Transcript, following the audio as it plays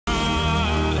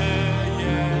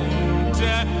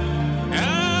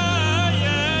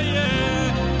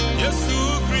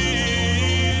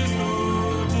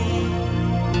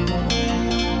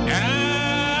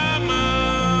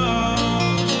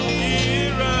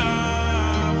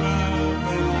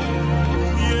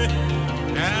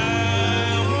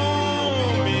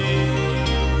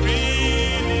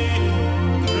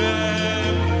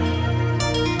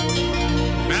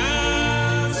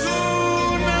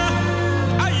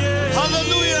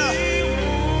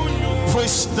Hallelujah.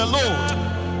 Praise the Lord.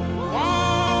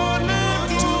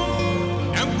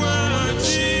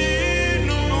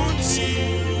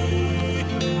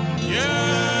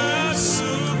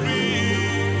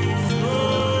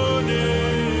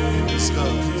 Praise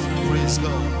God.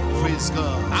 Praise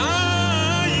God.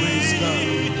 Praise God.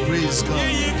 Praise God.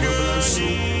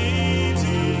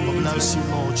 God bless you,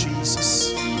 Lord Jesus.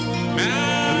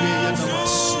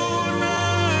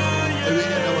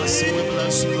 We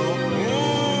bless you,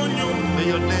 Lord. May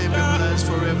your name be blessed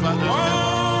forever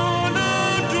and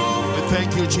ever. We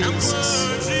thank you,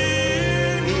 Jesus.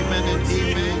 Amen and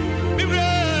amen.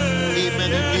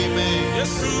 Amen and amen.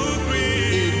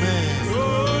 Amen.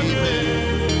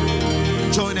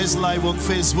 Amen. Join us live on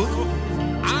Facebook.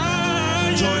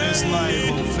 Join us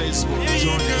live on Facebook.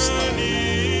 Join us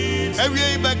live. Every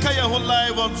day, Bekaya home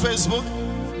live on Facebook.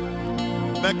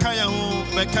 Bekaya home.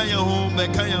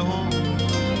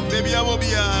 Maybe I will be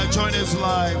join us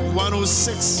live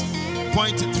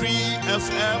 106.3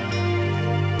 FM.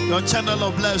 Your channel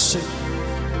of blessing.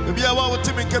 Maybe I will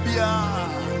be maybe I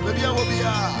will be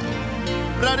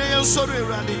Brother, I'm sorry,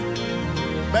 Randy.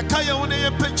 Bekaya home ye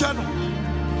pechano.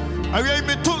 I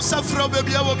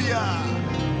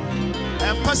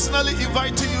am personally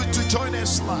inviting you to join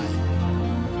us live.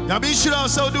 Yamishira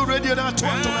Saudi Radio na to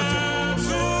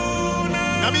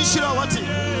Yamishira wati.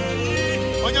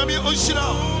 Onyami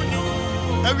onshira.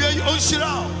 Every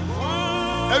onshira.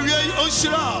 Every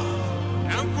onshira.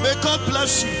 May God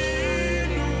bless you.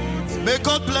 May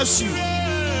God bless you.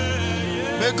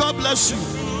 May God bless you.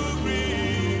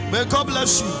 May God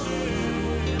bless you.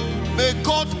 May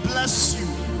God bless you.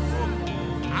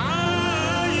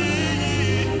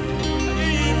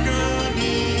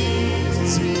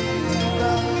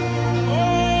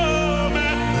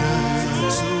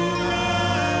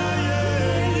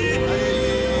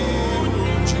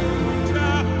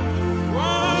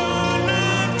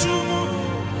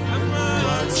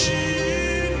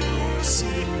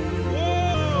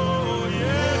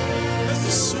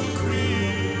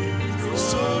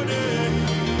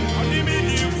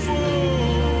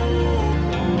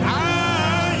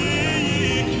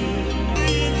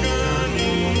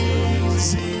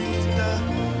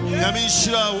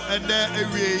 And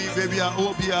baby,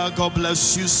 God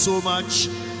bless you so much.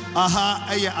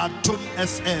 Adom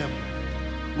FM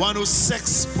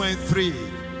 106.3.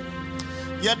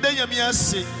 Yada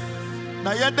yamiase.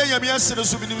 Na yada yamiase no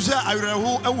so binimse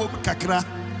awreho ewo kakra.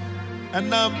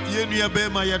 Enam yenu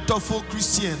bema ye dofo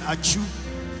Christian achu.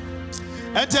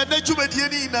 Ente na dwumadie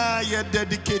ni na ye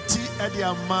dedicate e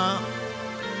ama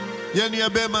yenu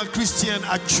bema Christian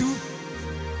achu.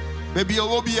 Baby, I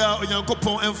will be a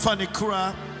Onyankopon emfa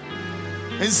kra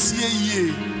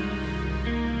ensie.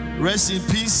 Rest in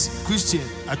peace, Christian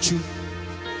Achu.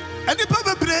 And the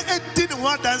Papa didn't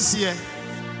want dance here.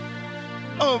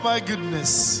 Oh my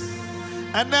goodness.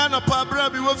 And then a Pabra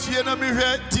be with you and me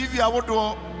here TV I would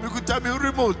do. We could tell me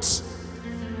remote.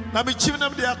 Now me children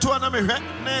them they are two and me here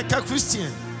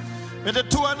Christian. Me the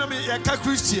two and me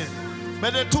Christian. Me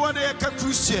the two and me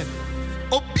Christian.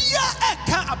 Obia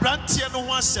eka abrantie no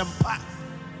ho asempa.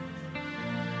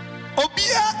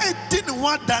 Obia edi ne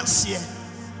ho dance here.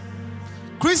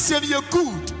 Christian, you're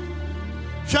good.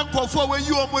 Shankofo when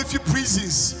you are with your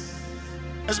prisons.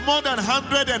 It's more than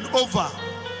 100 and over.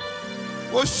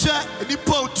 O share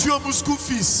nipa otuomu school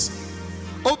fees.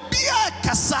 Obia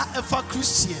kasa efa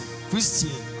Christian.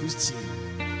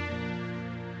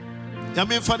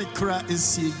 Yamin fani kra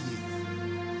ensie.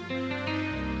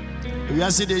 We are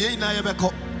saying the year na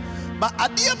yebeko, but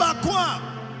adia baako a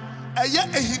eye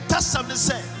ehitasam ne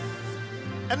se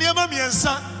ene ema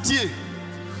miensa tie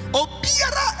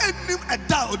obiara enim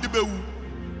eda odibewu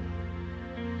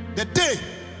the day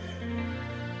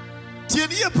tie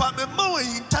ne pa me ma we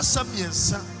ehitasam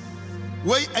miensa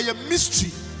we eye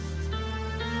mystery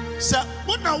say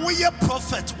wona we ye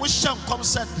prophet we sham come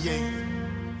said ye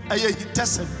eye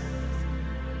ehitasam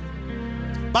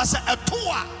but say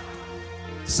etoa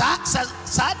sa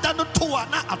dano toa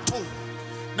na ato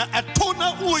na eto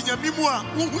na uonyamimu a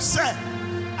uhu se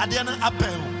ade na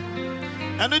apel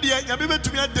eno de nyame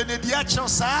betumi adene de a kire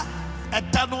sa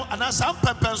eta no ana sa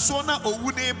pempenso na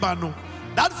owu ne ba no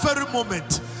that very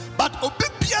moment but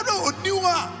obibia no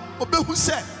oniwa obehu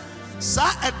se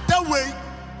sa eta we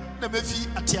na mefi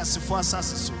atiasefo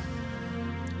asase so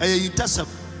eye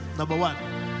intercept number 1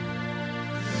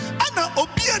 ana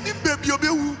obia ni baby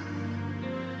obehu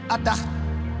ada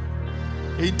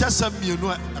intercept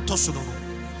mienu atoso no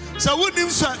so wonim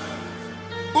se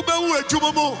ubewu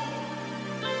adwumomo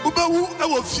ubewu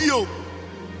ewo fio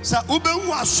sa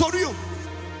ubewu asorio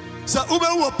sa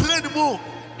ubewu plane mo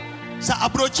Sa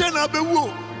abroche na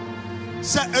bewu.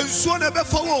 Sa ensuo na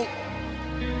befawo.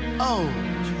 Oh.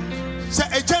 Sa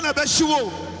eja na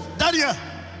behyiwo. Daria.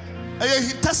 Aye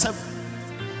hintasem.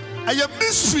 Aye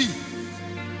mystery.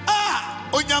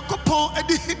 Onyankopon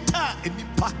edi hita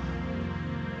enipa.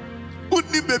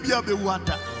 Unnim bebi abewu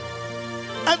ada.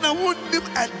 Ana wunnim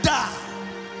eda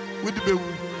wudi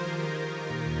bewu.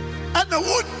 Ana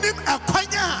wunnim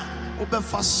akwanya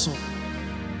obefa so.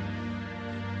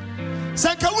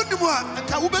 Sanka wunnim a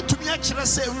ka wobetumi a kyerɛ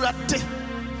sɛ Awurade.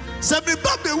 Sɛ me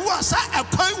ba bewu a sa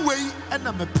akwan wei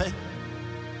ana mepɛ.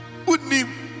 Unnim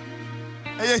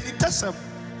ɛyɛ hintasɛm.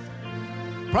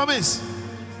 Promise.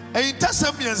 Ɛyɛ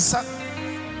hintasɛm yɛnsa.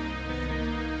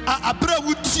 Abra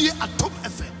wutie Adom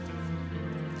FM.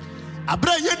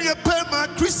 Abra yɛne pɛma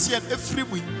Christian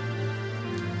efrimu.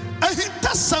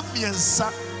 Ɛhintasɛm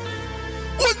yɛnsa.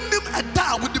 Unnim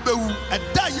ɛda wudi bewu,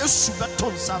 ɛda Yesu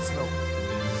beton safra.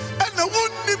 Ɛna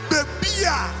wunnim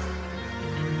bebia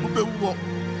wobewu.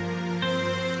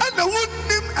 Ɛna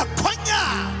wunnim akwanya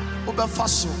wobefa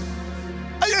so.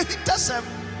 Ɛyɛ hintasɛm.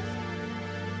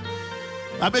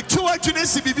 Abɛtwa adwene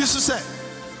si bibi so sɛ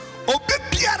obi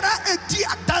biara edi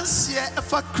adanseɛ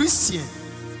ɛfa Christian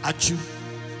achu.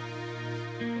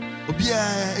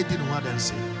 Obiara edi no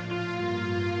adanseɛ.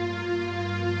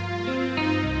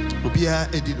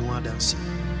 Obiara edi no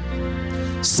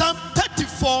adanseɛ. Psalm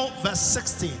 34 verse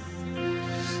 16.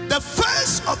 The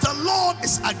face of the Lord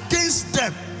is against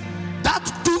them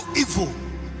that do evil.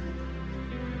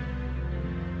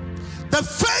 The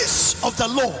face of the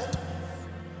Lord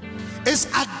is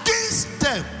against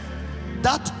them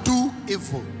that do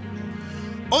evil.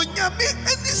 Onyame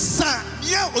enisa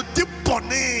nia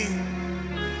odipone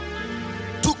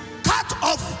to cut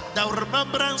off the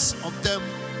remembrance of them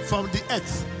from the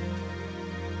earth.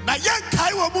 Na yen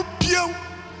kai wo mu pieu.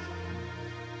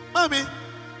 Mami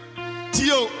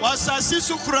tio wasasi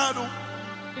sukura no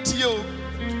tio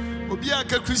obi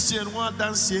aka Christian one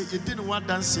dance here, you didn't want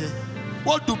dance here.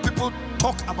 What do people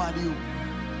talk about you?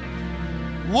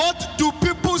 What do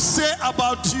people say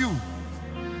about you?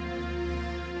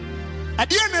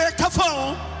 Adiene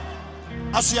kafao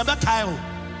asuyaba kayo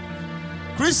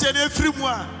Christian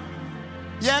efrimwa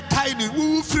ye kai ni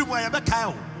wu frimwa ye be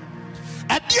kayo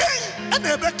adien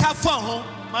ene be kafao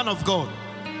man of God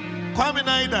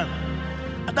Kwamena Idan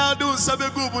adado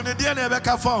sabegu mu ne de ene be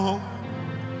kafao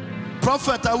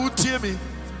prophet awutie me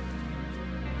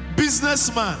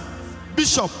businessman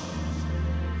bishop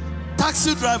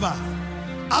taxi driver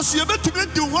asuyaba to be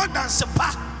the one dance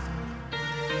pa.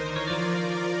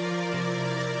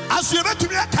 As you to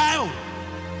be a cow,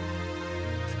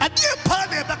 a dear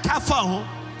partner, the cafe.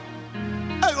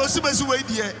 I was supposed to wait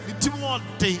here. The team one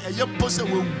day, a young person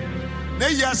will.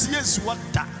 Nay, yes, what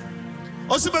that?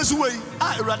 Also, supposed to wait.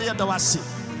 I rather than was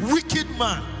wicked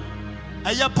man.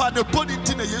 A young partner put it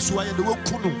in a yes, why the work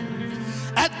kuno.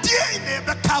 A dear name,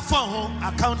 the cafe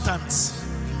accountants,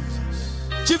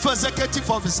 chief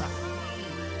executive officer,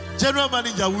 general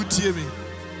manager would hear me.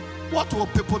 What will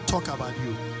people talk about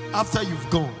you after you've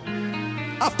gone?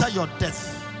 After your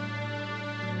death,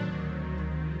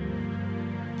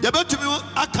 you better be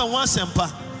I can one semper.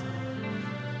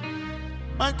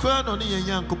 My crown on your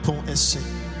young coupon essay.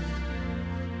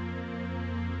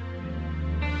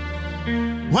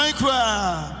 Why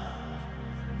cry?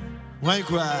 Why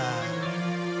cry?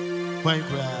 Why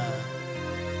cry?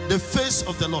 The face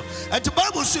of the Lord. And the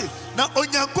Bible says, now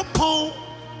on your coupon,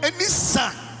 any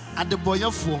son at the boy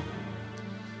of four.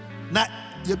 Now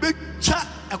you be chat.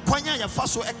 To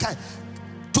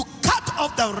cut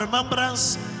off the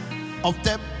remembrance of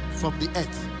them from the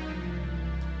earth.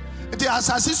 The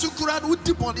assassin Kuran would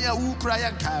Timonia who cry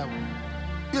and Kyle.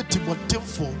 You're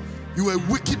Timothy, you are a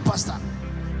wicked pastor.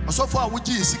 Or so far, would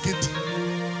you seek it?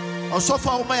 Or so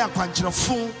far, my acquaintance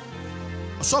fool.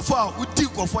 Or so far, would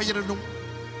think of what you know.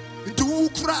 Into who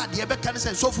cried, the Abecan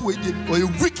says, so for or you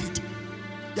wicked.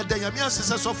 Yet the Yamian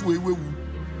says, so for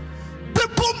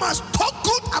people must talk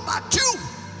good about you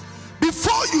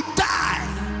before you die.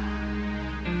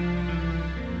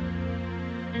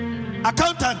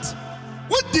 Accountant,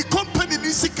 what the company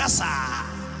needs kasa?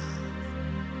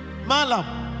 Malam,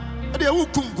 they who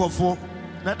come go for.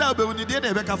 Now that be when you did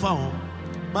a found.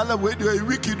 Malam, we do a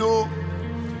wiki no.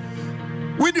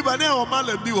 We do banana or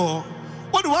malam do.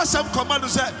 What was some command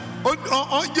say?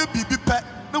 On your baby pet.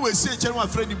 No, we say general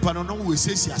friend in Pano. We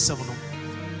say see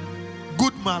a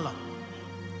good malam.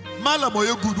 Malam or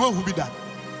your good one who be that.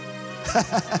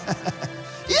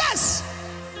 Yes.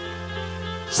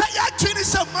 Say actually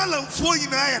some malam for you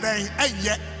and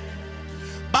yet.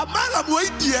 But malam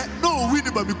wait dear no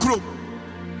winning by me crow.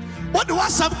 What do I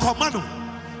some command?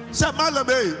 Say malam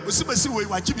osimasi we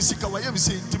wajibi sika wa yem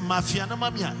say nti mafia na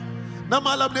mamia. Na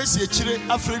malam na si echire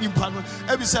afre ni mpa no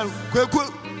e bi say kwekwe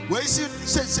we si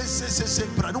se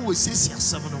bra no we si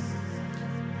asam no.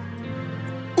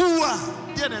 Uwa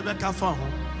de na be ka fa ho.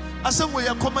 Asam we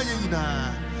yakoma ye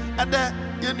nyina. Ade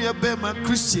ye nu be ma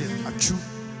Christian achu.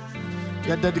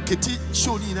 Ya dedicate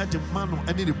show ni na de mano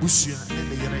ene ne busua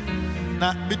ene yere.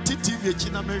 Na me TV echi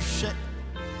na me hwe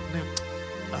ne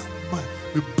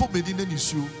me pomedi na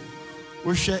nisuo.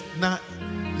 Wo hwe na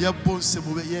ye bonsem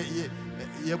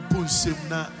ye bonsem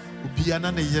na obia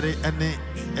na ne yere ene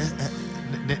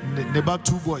ne ba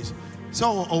two boys.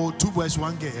 So 2 boys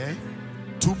 1 girl, eh?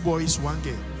 2 boys 1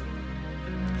 girl.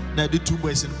 Now the 2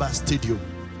 boys in the stadium.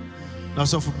 Now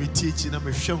so for me teaching, I'm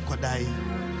a shame kodai.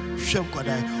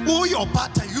 Oh, your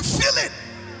pattern, you feel it.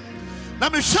 Now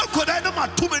me shame kodai. No, my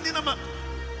too many.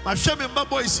 My shame my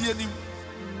boys here.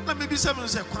 Now maybe someone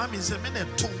say, Kwame, say, "Mene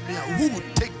told me who will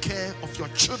take care of your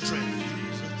children."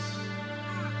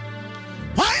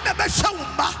 Why the shame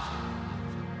ba?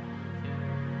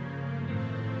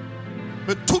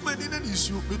 Me too many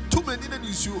in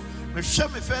issue. Me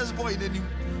shame my first boy in him.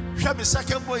 Shame my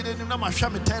second boy in him. Now my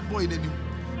shame my third boy in him.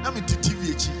 Now me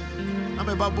TV. I'm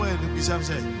a bad boy in him. I'm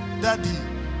saying,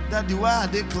 Daddy, why are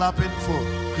they clapping for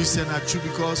Christian Achu?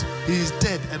 Because he is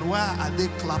dead. And why are they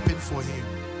clapping for him?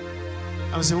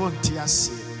 I'm saying, one tears.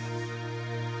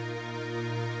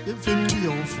 You feel to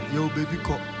your baby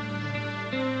cop.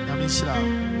 I mean, shout.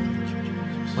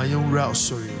 My young route,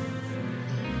 sorry.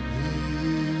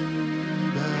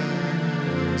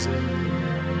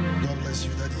 God bless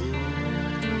you, Daddy.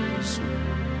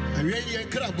 I really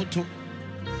crab to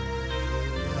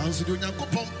answer the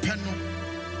Yankopon Penno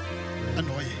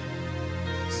annoy.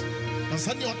 And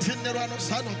Sunday or 10 around of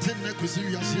San or 10 necklace,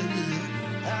 you are saying,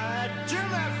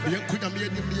 you could have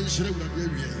made me a shrew of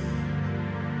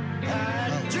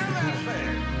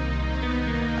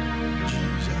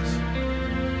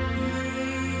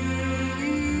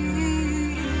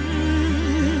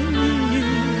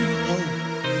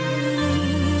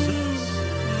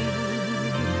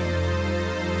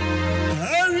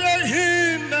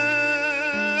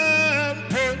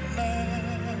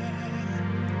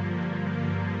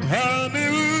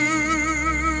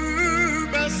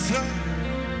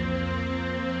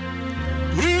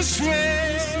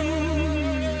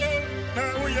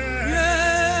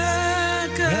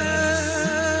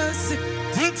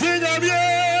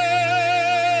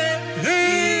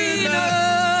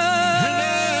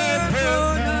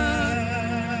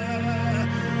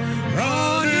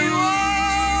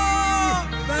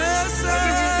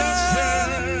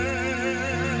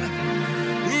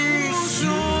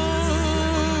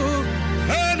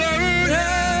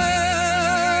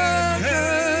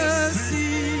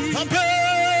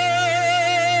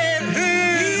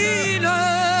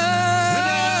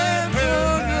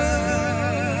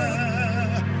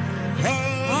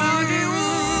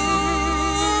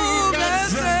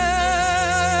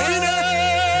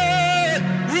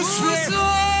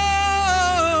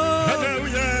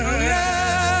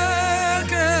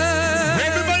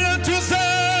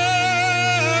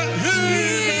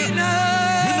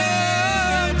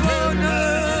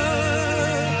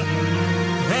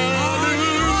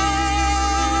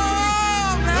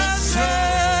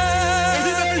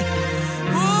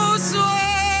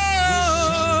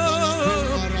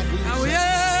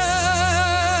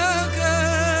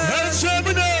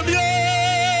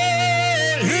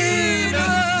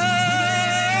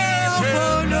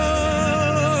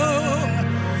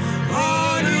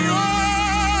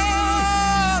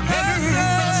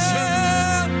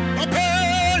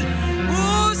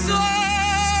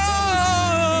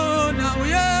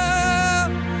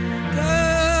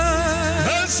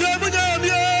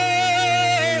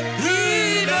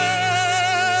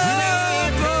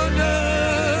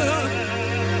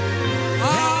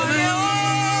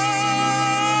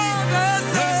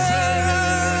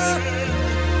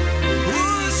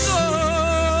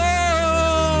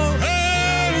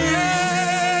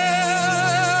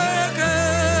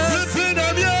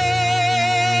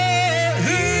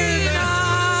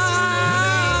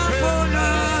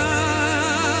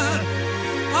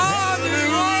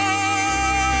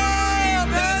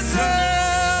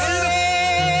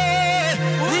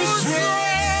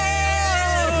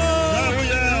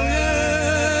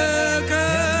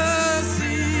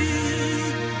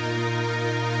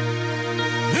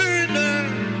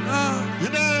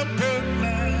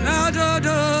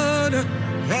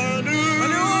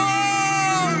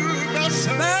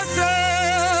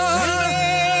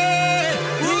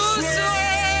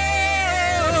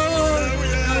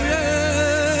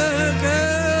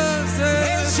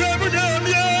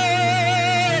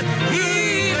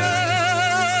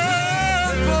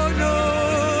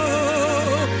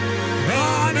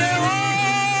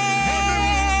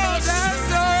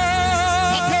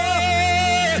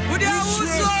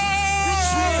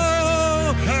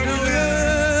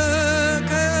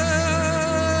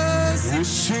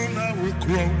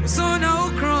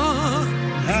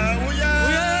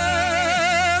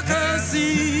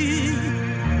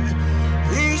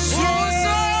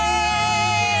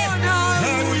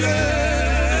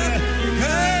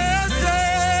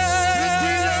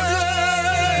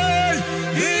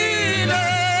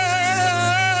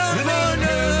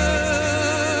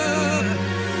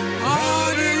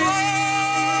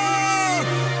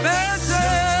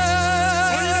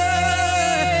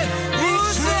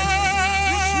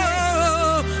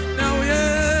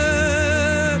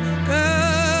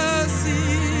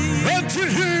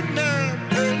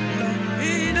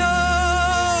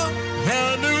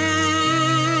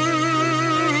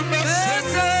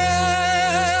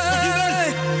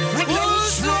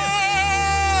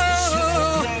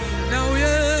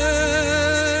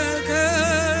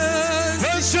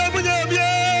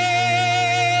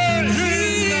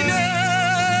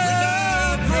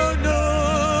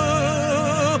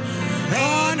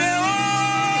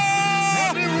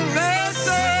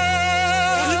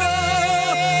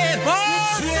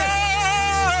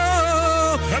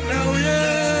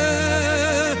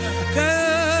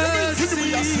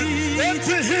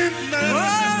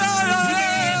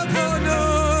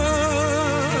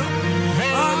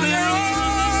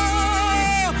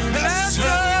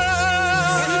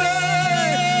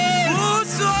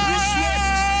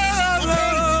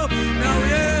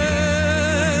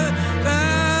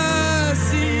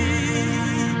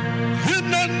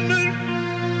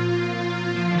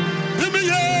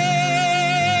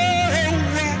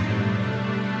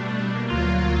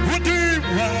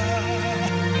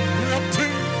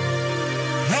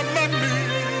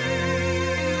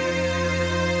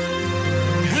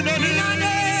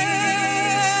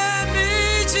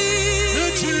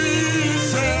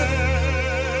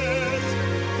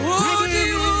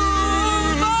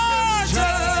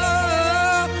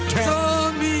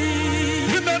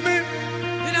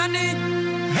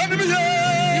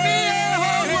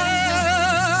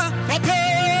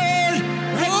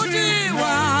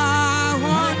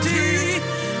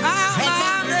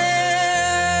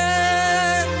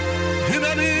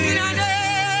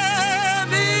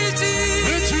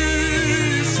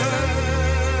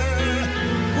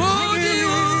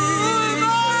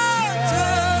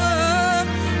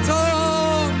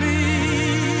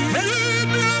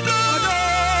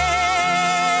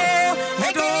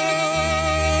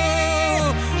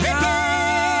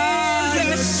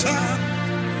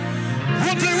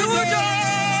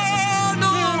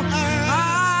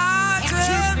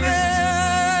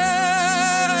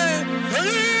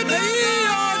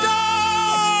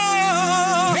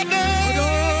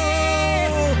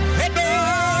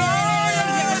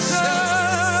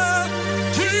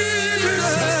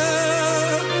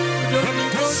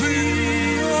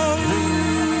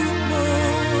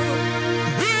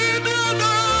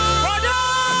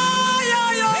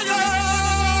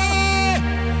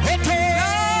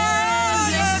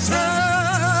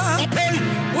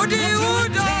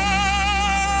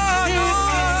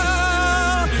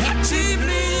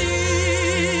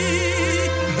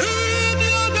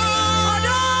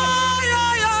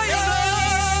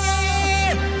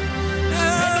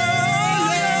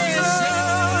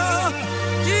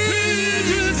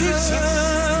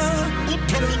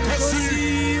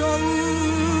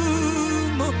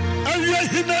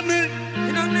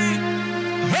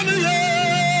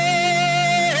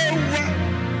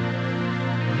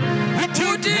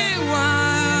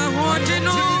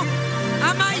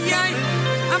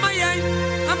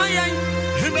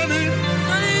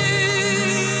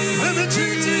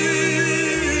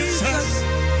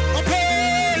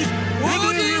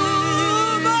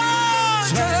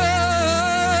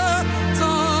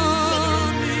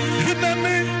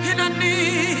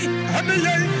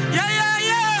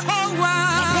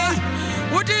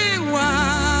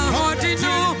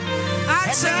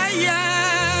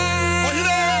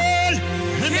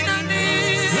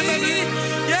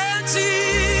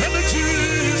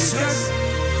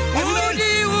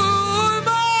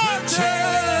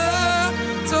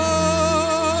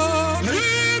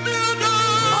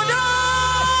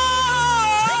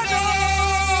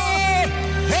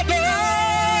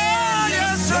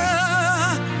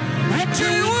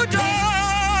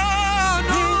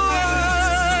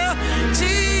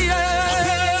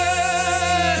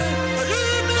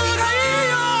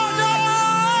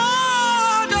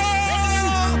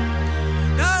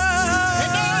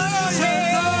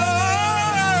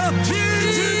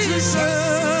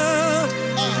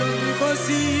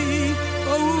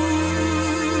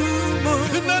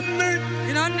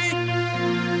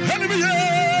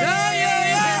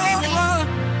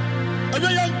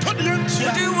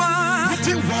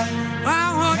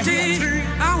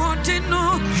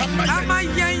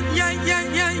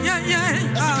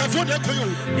In the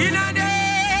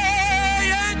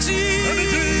name of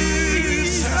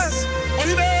Jesus.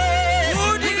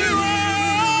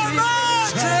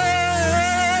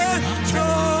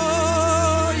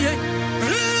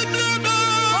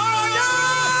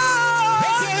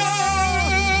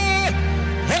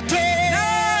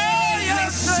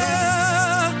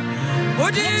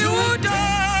 Would you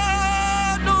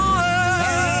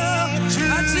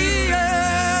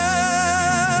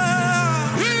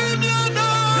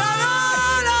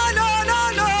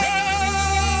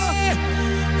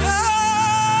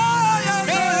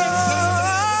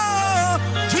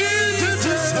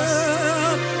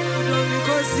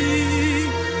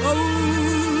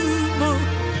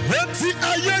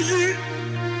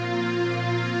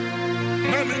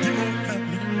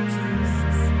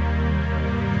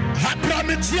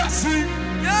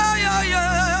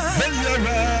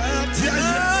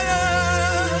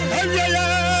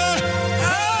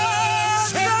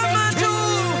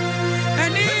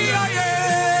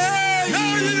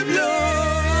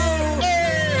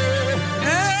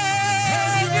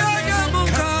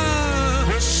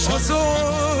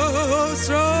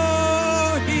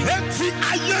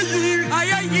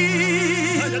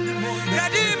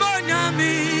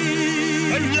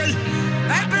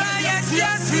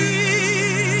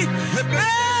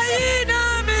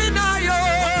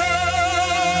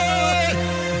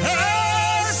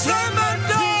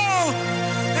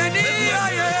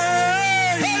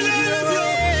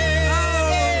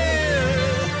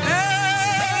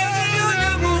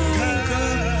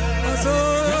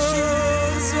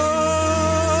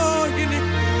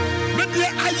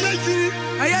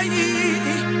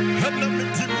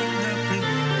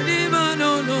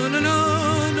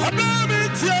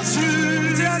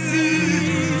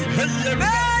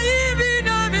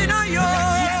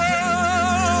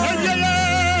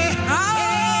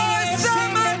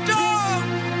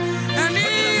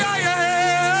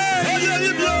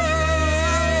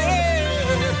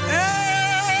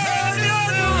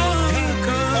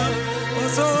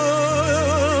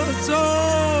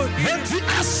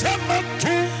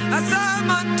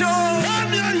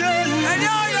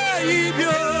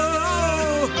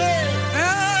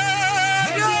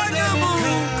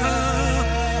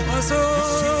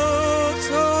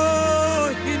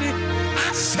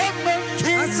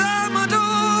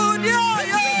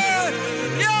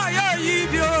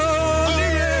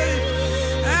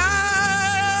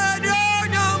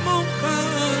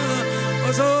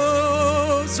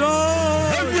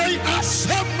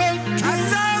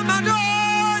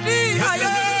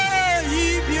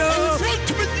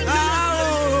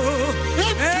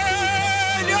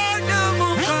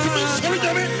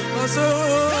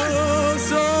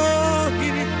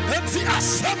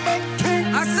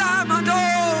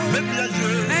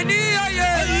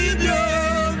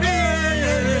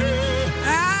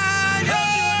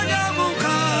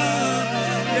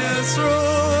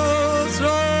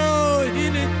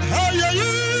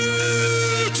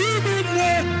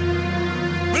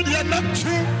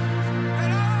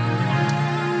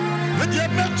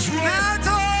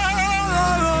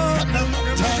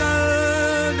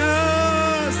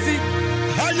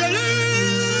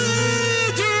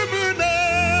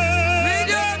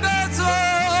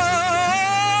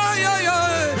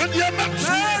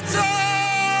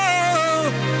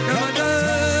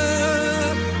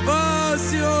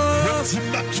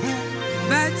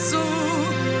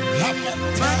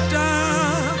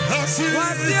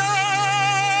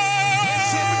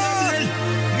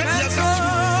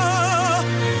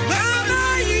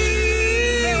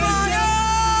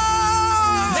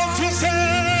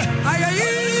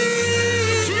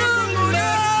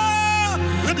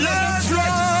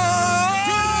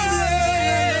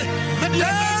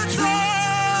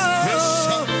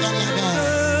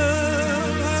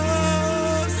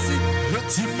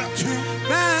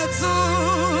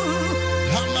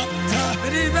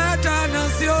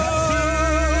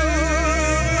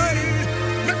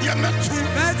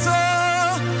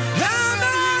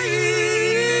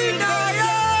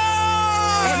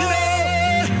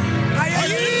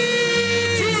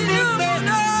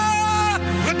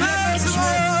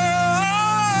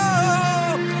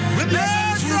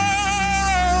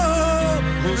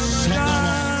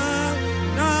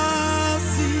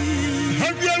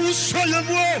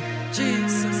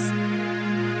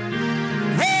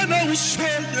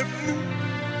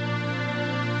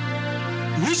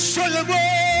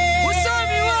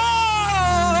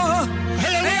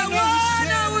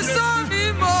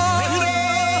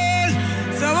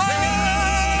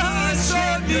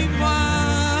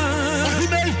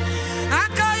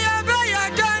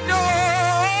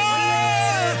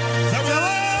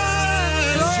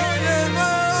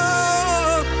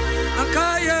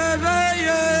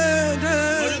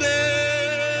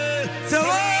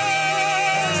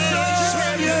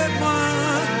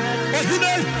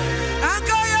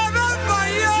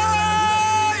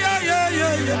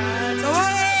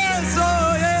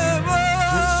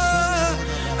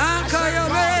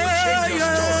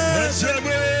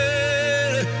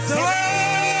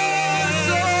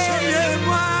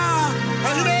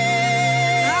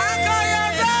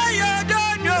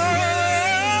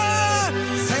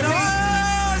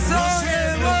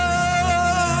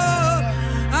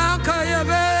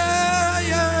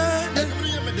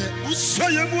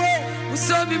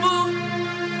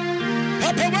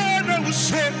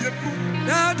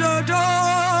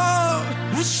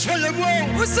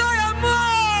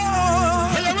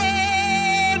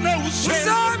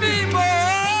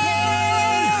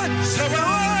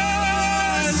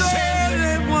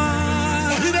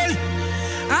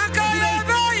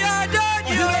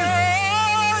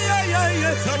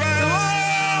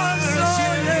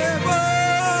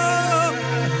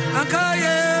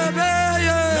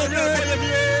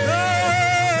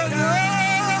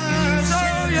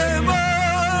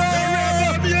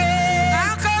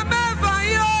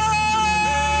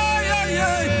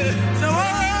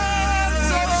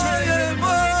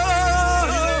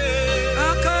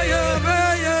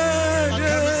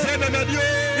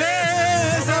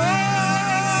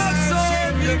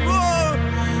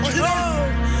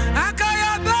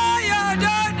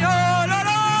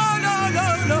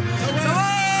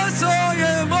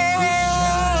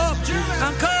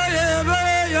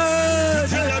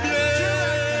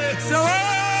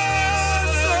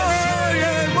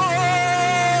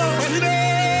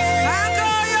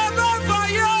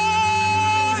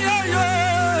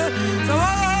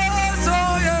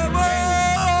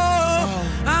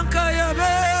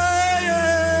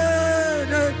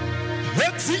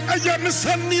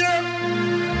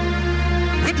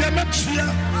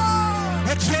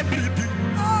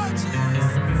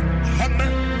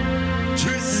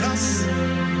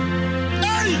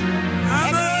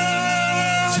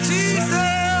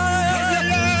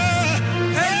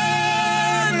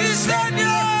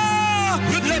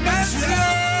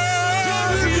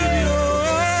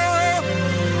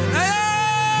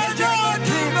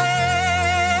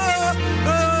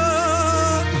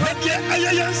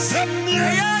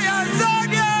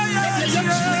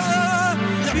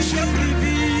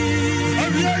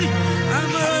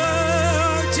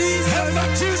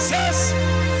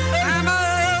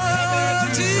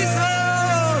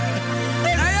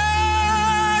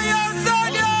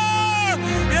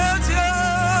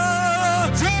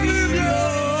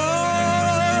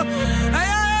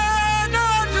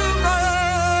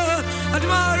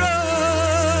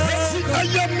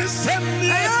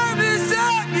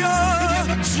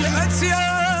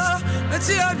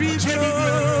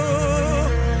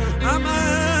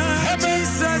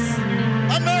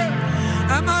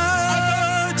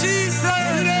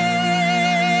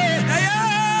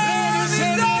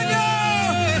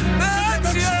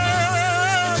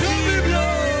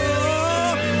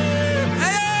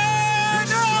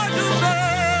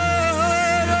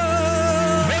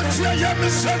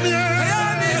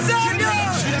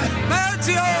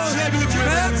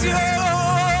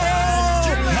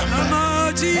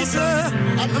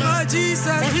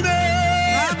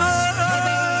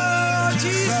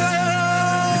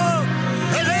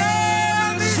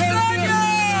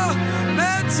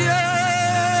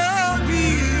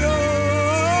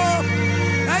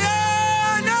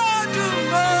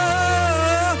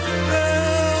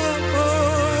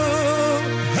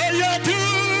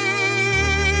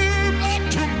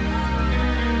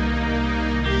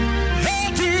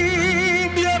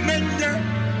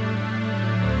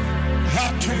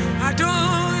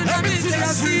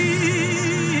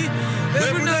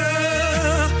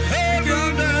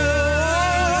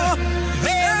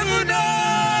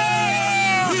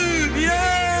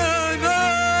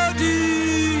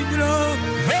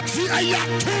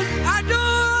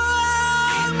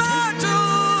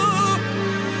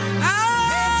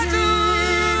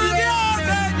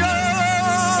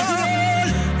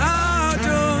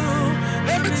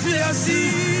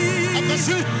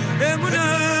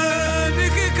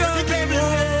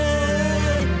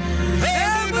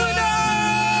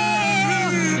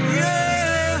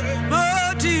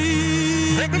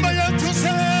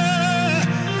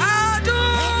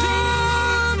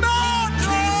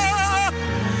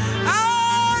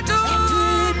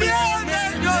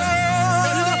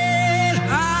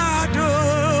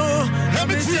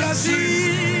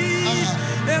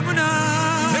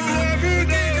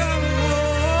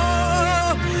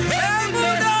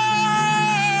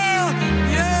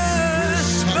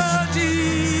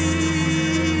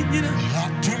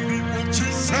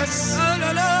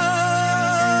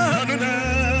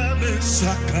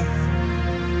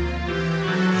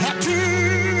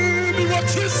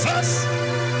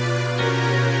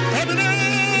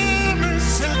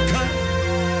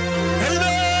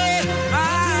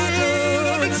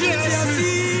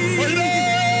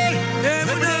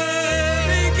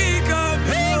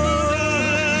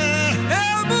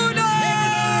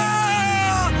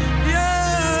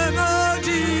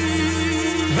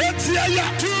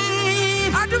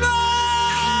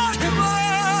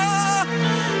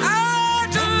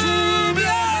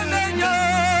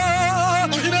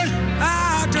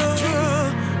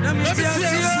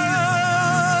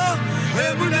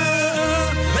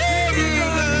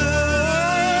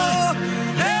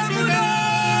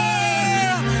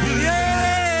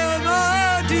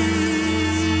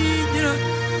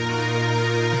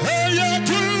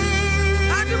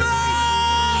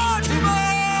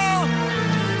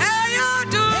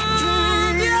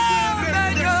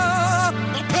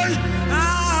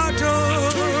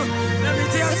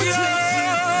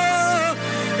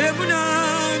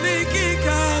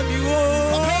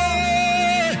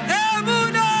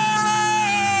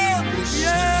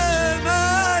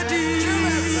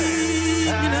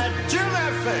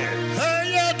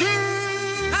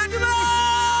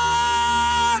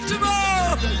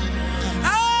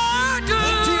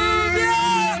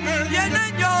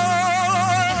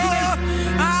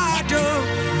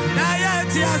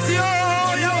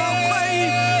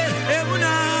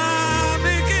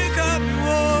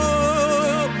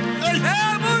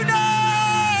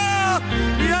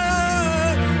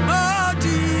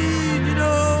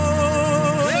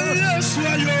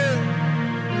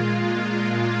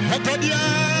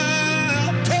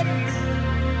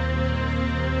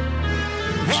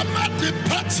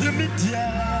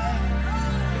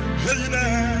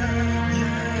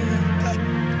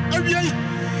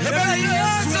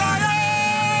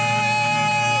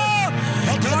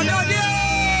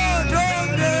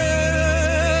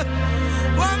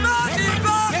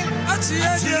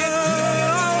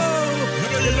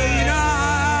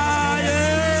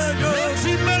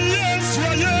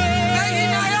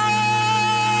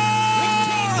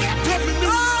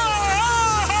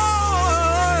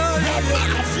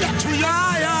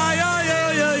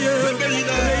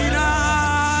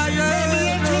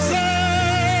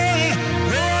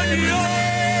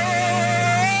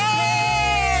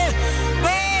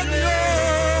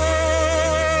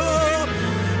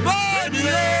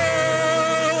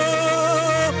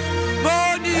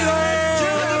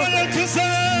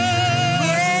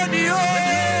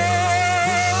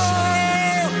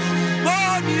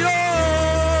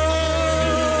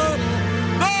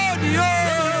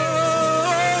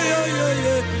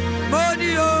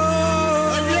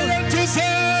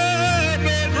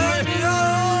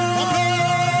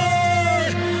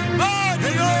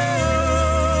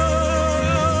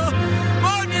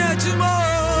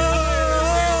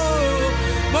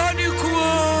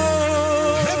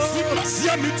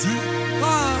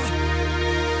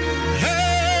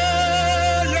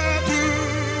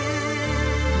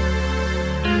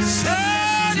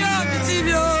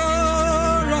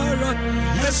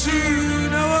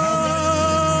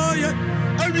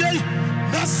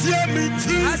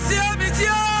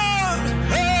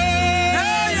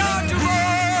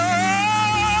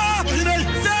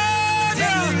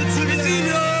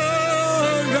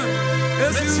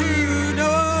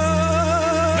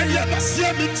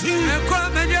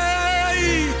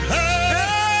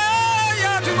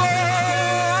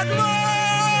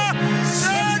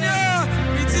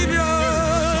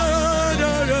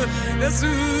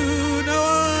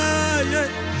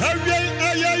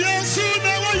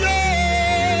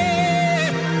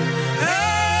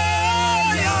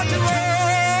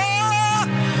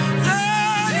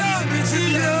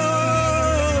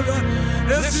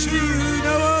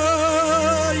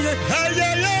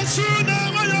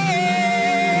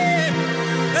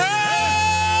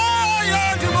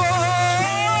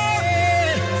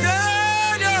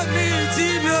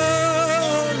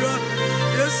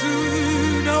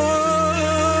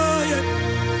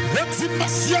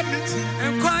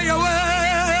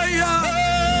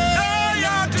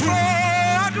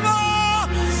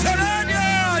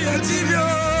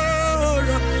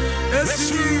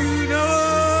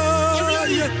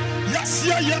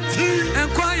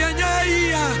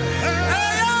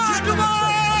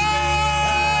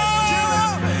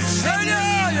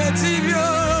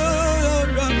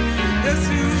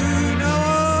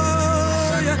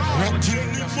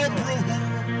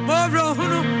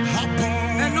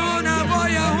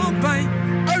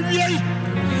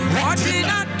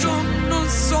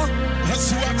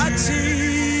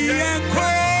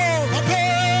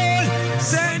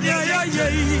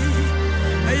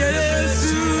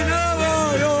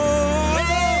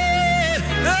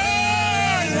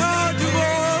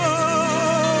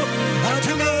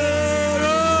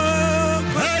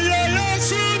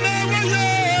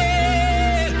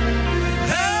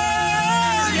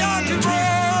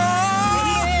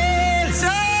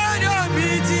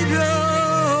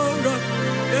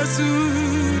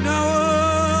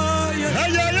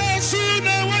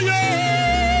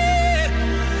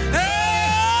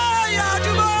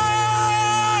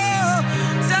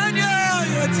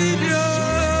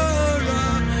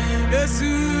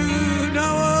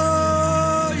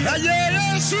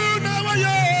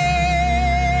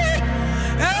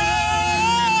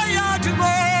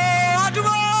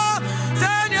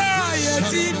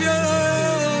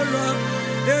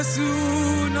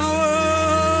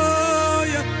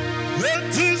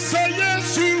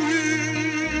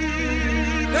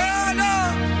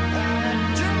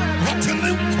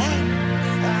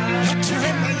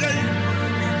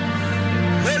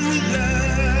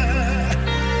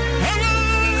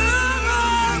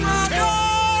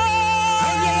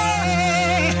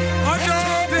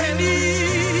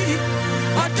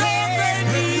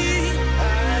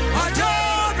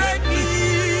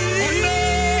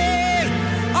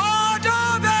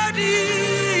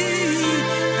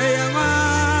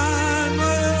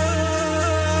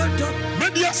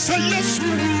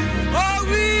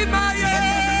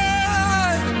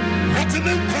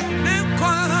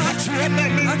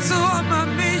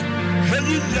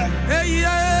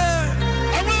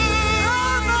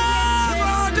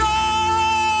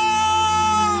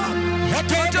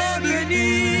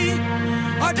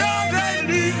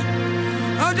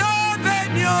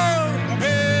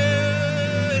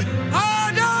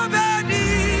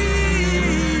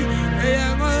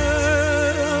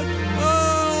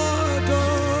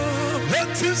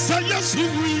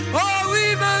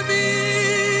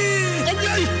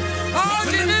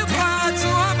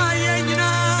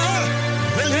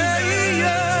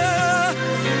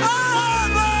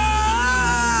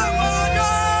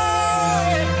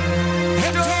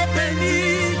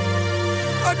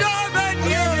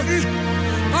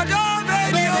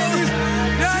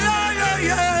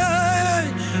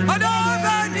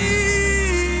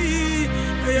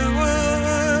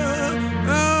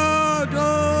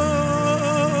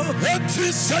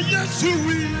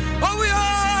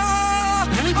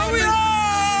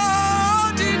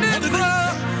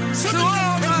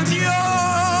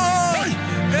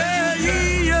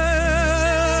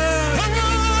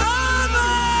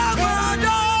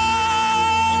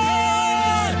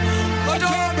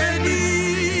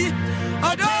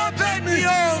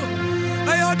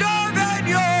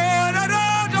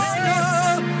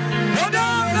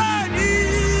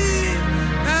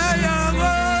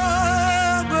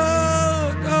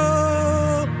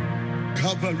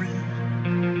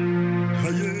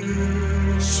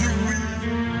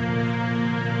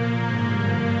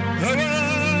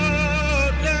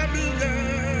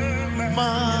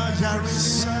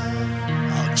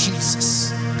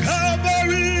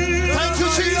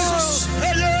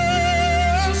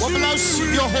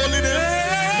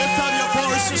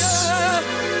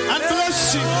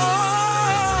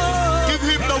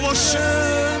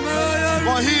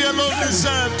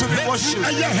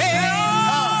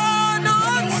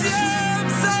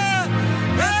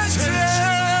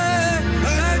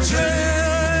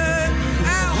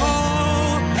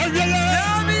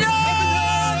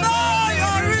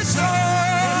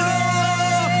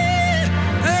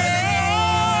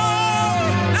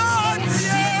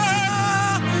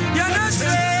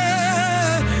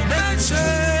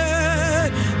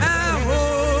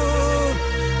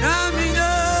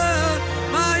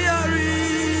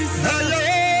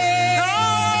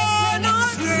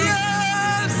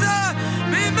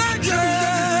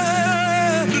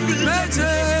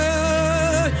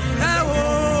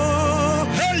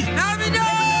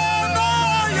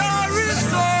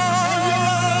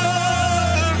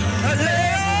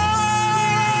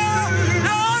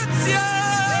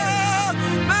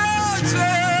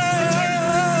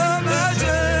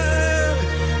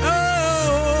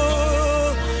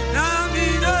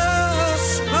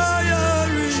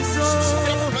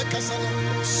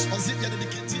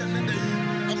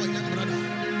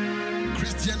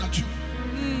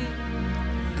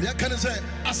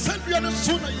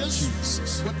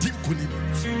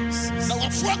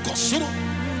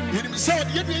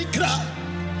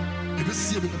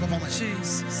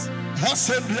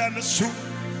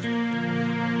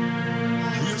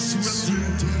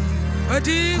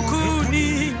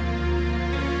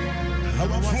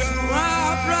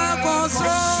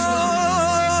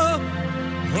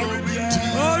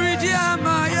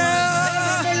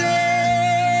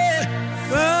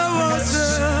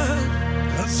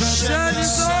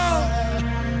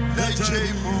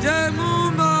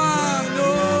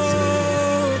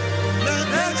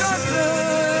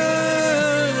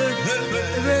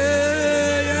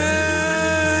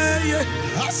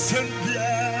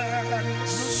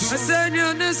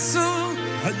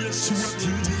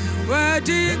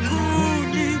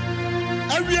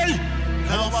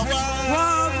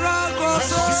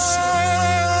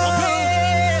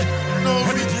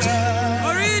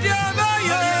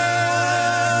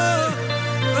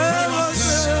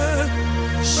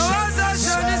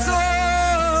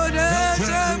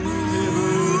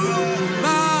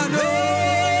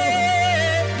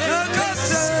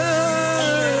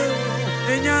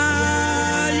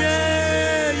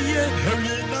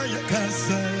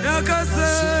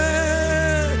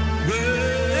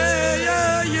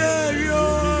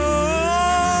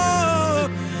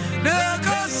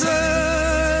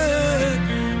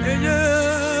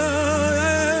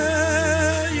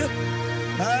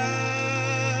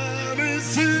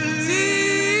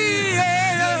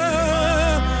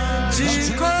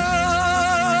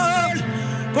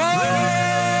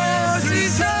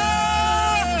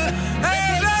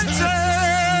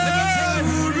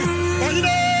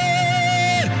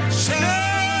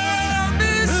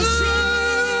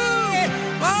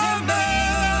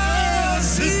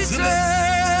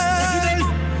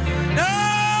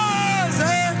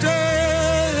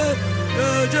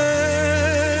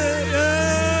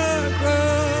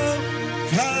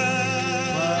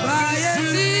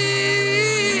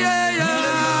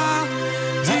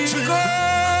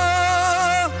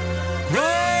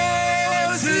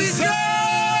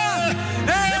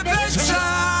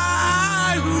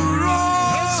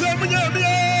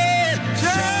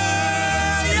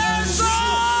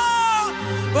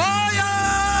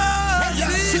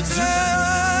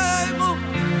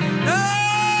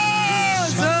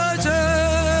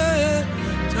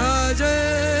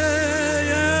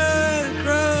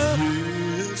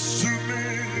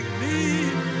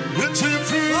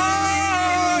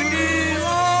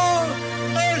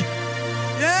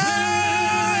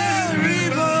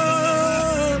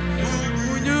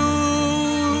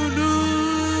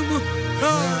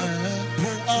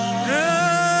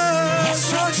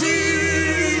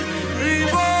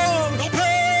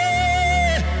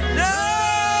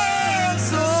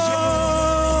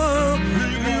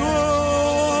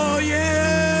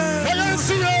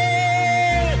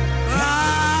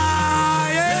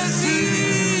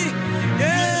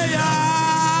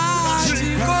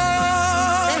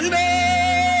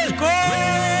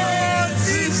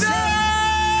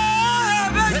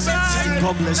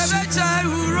God bless you.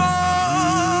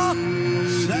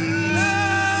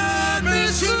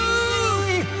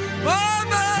 God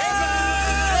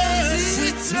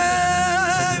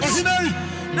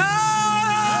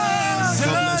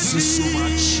bless you so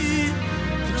much.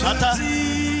 Atta,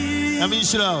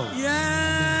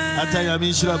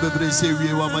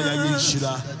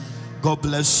 God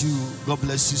bless you. God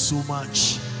bless you so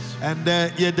much. And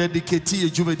you dedicate your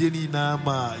Jumedini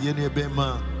Nama, Yene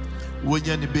Bema, when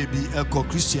you're baby, Echo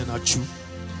Christian Achu.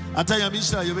 Atta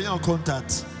Yamishra, you have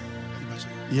contact.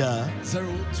 Yeah.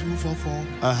 0244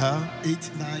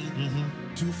 89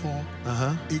 24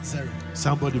 80.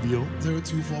 Somebody be on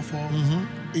 0244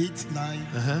 89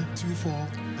 24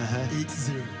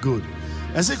 80. Good.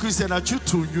 I say Christian Achu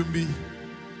to you me.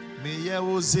 Me ya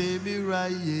woze mi ra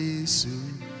Yesu.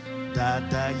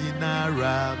 Dada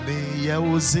yinara me ya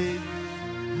woze.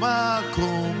 Ma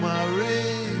komare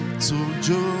to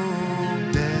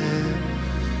jode.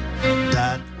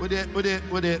 That with it,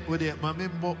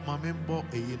 mamimbo,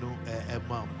 you know,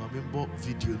 mamimbo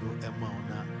video no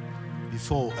na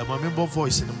before a mamimbo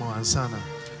voice in the ansana.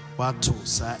 What to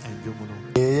sa and yomono.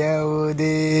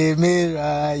 Yehudi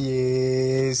mira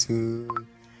Yesu.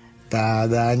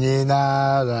 Dada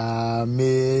yinara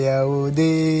me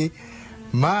Yehudi.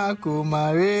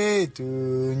 Makumare tu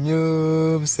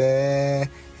nyumse.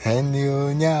 And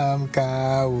you nyam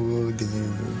kawudi.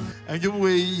 And you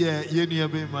way, you near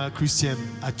be my Christian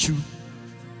Achu.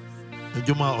 And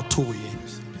you ma otoye.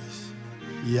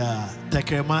 Yeah,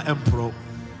 take my emperor.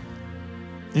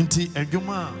 Inti and you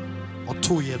ma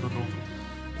otoye no.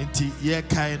 Inti ye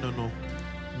kind no.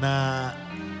 Na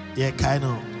ye kind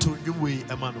of to you way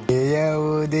emano.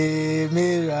 Yehudi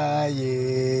mira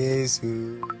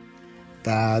Yesu.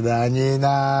 Tada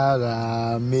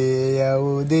nyinara me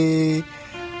Yehudi.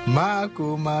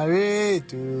 Makumare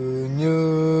tu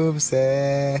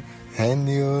nyumse and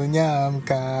you nyam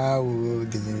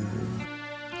kawudi.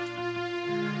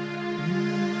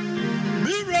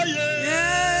 Mira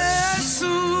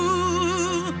Yesu,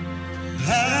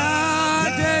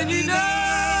 Adenina,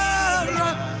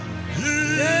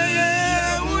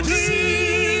 Yehudi,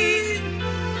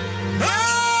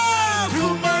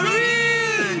 Makumare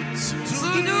tu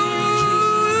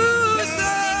nyumse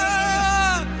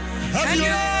and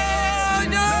you.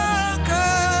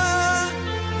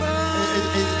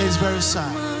 It's very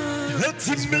sad. It's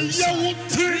me, Yehudi.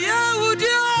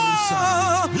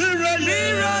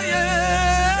 Mira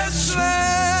Yesu.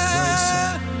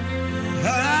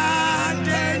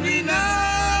 Adenina,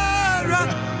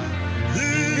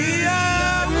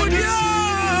 Yehudi.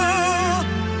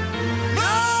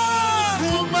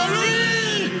 Makumare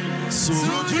So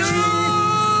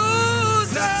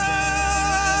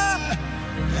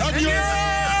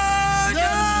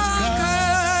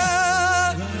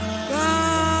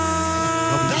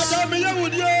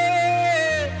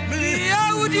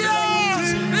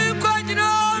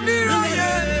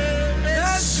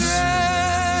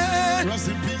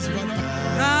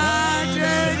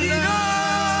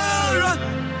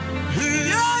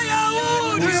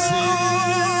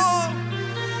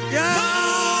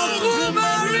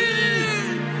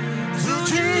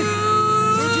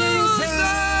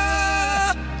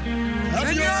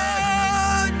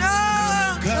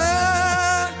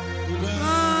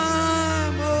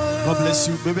God bless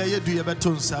you. Baby, you do your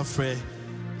better safre.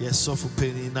 Yes, so for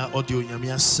penny na audio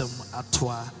nyamia sem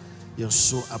atwa. Yes,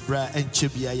 so abra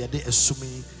enchebia ya de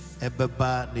esumi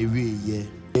ebeba ne wiye.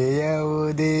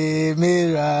 Yehudi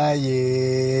mira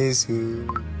Yesu.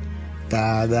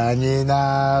 Tadani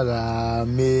nara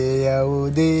mi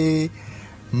Yehudi.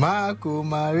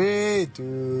 Makumare tu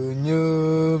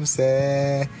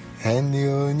nyumse.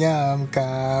 Enyonyam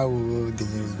kawudi.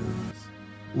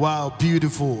 Wow,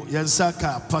 beautiful.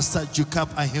 Yansaka, Pastor Jacob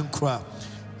Ahinkra.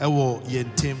 Ewo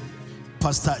yentim.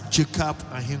 Pastor Jacob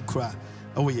Ahinkra.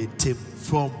 Ewo yentim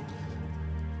from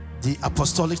the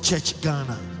Apostolic Church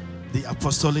Ghana. The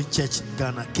Apostolic Church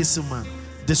Ghana, Kisiman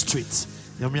District.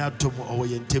 Yamia Tomo Ewo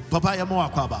yentim. Papa Yamo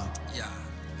Akwaba. Yeah.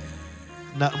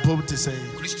 Na mpom te say.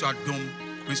 Christo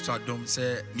Adom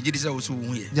say Mijidisa also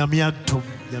here. Yamia Tom.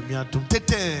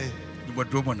 Tete. But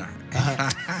Dromona.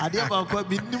 Adia ba kwa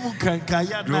minimu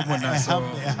kankaya na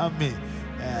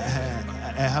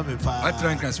ehame pa.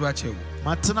 Atra nkan so ache.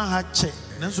 Matena ha che.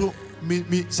 Nanso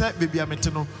me say baby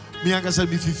amete no me akasa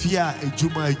bi fifia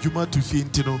ejuma to fie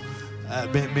ntino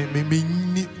me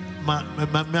ni ma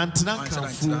antena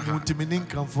kanfo mutimi nin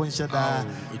kanfo nhyada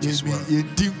ye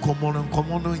din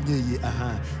komono nyeye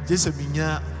aha je se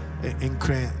minya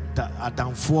enkren da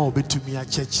adamfo a obetumi a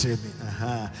chekere me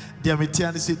aha dia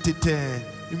metia ne se tete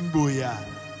mboya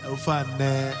ofa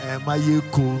ne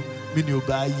mayeko mini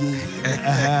obaye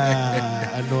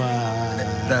aha ano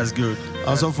That's good.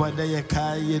 Also for the ye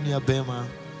kai ye ni abema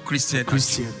Christian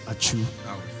achu.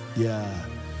 Yeah.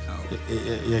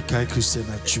 Ye kai Christian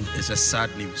achu. It's a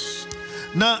sad news.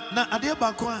 Na adia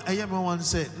ba ko ayem one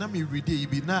say na me read e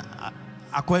bi na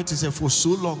akwai to say for so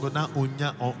long na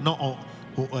onya no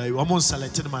almost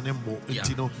selected man mo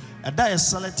you know and that is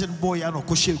selected boy ya no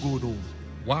ko shego no.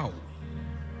 Wow.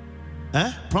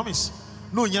 Promise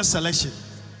no nya selection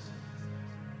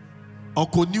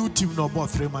oko new team no about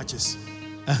 3 matches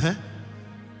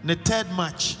the third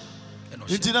match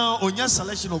you know onya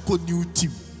selection oko new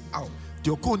team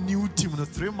the oko new team no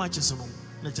 3 matches no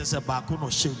na chese ba ko no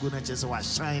shego na chese wa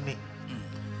shine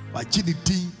wa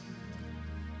gidi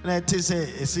na it is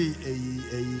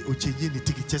o change ni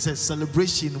tiki chese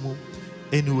celebration mo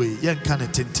anyway yan kan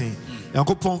tenten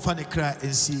yankopon fa ne kra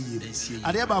ensie ye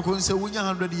ade ba ko nse wonya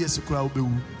 100 years kra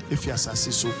obewu efi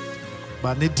asase so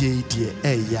ba ne die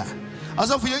ya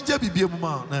aso fu yenja bibie mu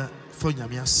ma na fo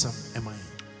nyame asam eman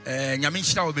nyame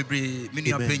nhyira wo bebre me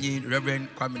nua panyin Reverend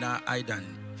Kwamena Idan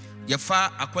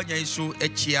yefa akwanya iso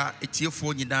echia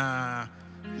etiefo nyina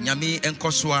nyame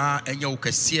enkosoa enya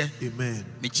ukese. Amen.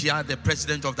 Michia, the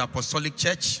president of the Apostolic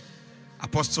Church,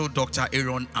 Apostle Dr.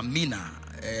 Aaron Amina,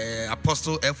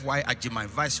 Apostle F.Y. Ajimai,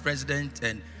 Vice President,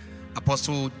 and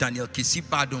Apostle Daniel Kisi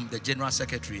Badum, the General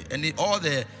Secretary, and all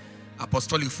the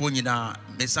Apostolic Fonina,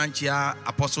 Mesanchia,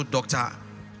 Apostle Dr.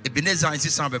 Ebenezer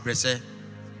Insisan Bebrese,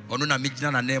 Onuna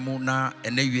Mijina na Nemu na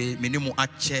Enewe, Minimu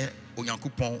Ache,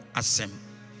 Onyankupon Asem.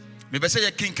 Mebese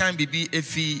ye King Kan Bibi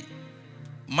Efi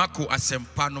Marco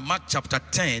Asempano, Mark chapter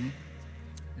 10,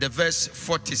 the verse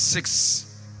 46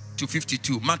 to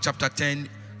 52. Mark chapter 10,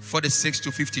 46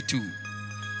 to 52.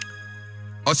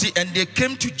 And they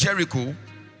came to Jericho,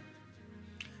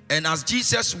 and as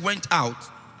Jesus went out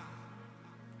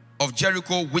of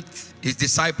Jericho with his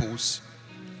disciples,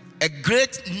 a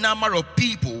great number of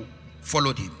people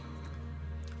followed him.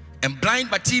 And blind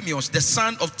Bartimaeus, the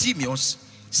son of Timaeus,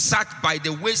 sat by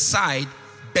the wayside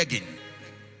begging.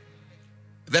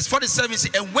 Verse 47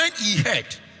 says, and when he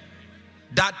heard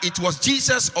that it was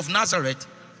Jesus of Nazareth,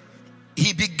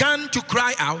 he began to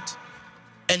cry out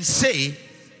and say,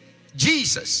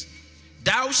 Jesus,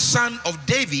 thou son of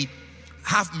David,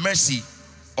 have mercy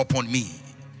upon me.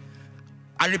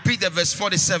 I repeat the verse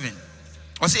 47.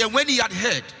 I say, and when he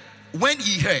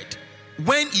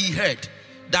heard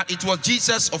that it was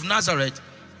Jesus of Nazareth,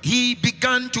 he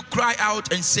began to cry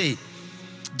out and say,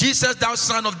 Jesus, thou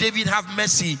son of David, have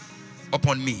mercy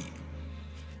upon me.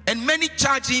 And many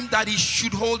charged him that he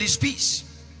should hold his peace.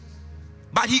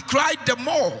 But he cried the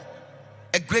more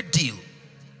a great deal,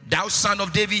 thou son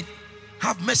of David,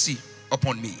 have mercy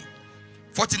upon me.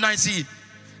 49 see,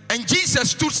 and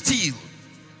Jesus stood still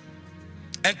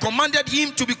and commanded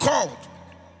him to be called.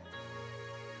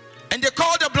 And they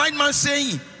called the blind man,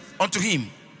 saying unto him,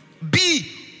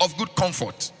 be of good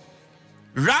comfort,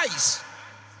 rise,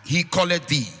 he calleth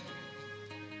thee.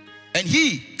 And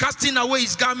he, casting away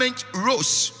his garment,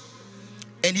 rose,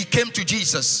 and he came to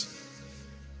Jesus.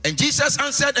 And Jesus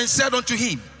answered and said unto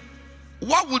him,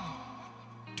 what would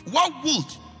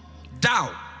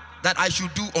thou that I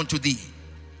should do unto thee?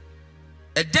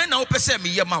 And then I say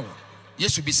me yemawo.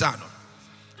 Yesu bisano.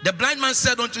 The blind man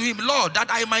said unto him, Lord, that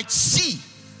I might see.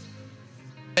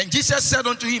 And Jesus said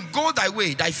unto him, Go thy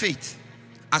way, thy faith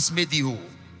has made thee whole.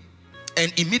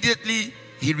 And immediately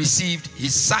he received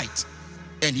his sight,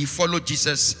 and he followed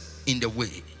Jesus in the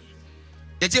way.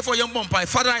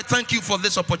 Father, I thank you for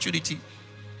this opportunity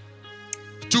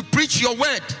to preach your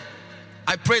word.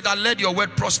 I pray that let your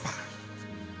word prosper.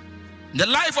 In the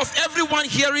life of everyone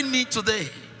hearing me today,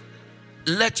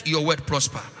 let your word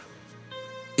prosper.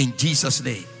 In Jesus'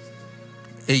 name,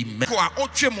 amen.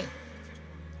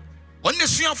 On the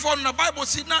swing for the Bible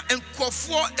says now and for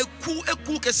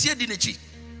eku kesiye di nechi.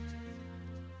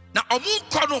 Na omu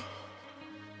kono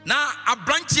na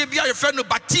abrantie bia ye friend no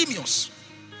Bartimaeus.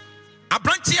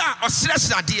 Abrantie a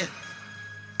osres ade.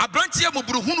 Abrantie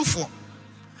mobruhunufo.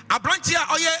 Abrantie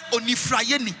a oye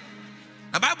onifrayeni.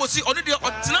 The Bible says only the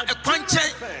otena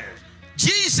ekwanche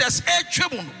Jesus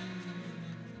etwemu no.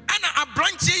 Ana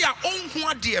abrantie ya onhu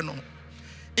ade no.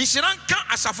 Insiranka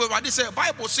asafo wade say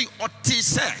Bible say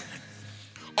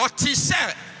Oti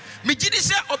say me gidi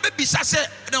say obebisa say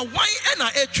na wan e na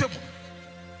etwemu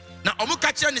na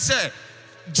omuka kire ni say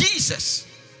Jesus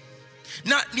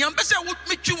na ni ambese wo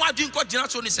metwi wadun ko gina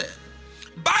so ni say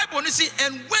Bible ni say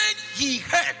and when he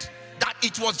heard that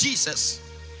it was Jesus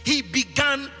he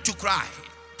began to cry.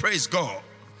 Praise God,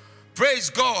 praise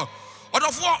God.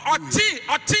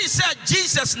 Oti say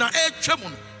Jesus na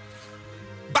etwemu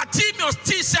Bartimaeus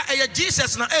ti say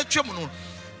Jesus na etwemu no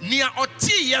nia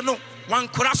oti ye no one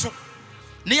koraso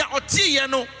near oti ye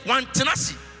no one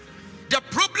tenasi. The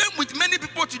problem with many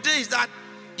people today is that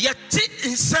yeti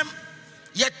in sem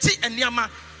yeti enyama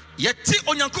yeti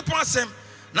onyankopon asem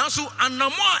nanso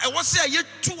anamo a e wo se ye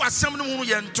tu asem no mu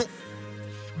ye nto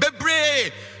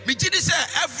bebre me gidi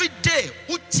say every day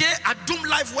utie Adom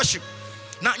live worship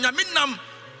na nyame nam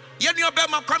ye nua be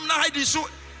ma Kwamena hidi so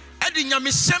edi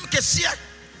nyame sem kese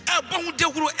e bo hu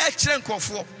dehuru e kire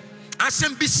nkofo.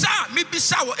 Asem bisa mi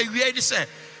bisa wo ewie ni say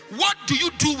what do you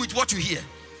do with what you hear?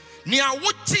 Nia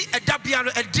wuti edabia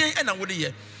no eden e na wo de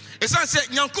ye. Esan say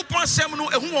nyankopon asem no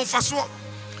ehu won faso.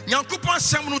 Nyankopon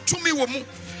asem no tumi wo mu.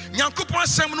 Nyankopon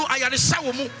asem no ayaresa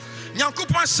wo mu.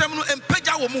 Nyankopon asem no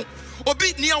empagya wo mu.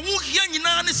 Obi nia wo hia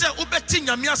nyina ne say obeti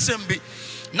nyame asem bi.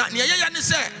 Na nia ye ne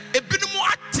say ebinumu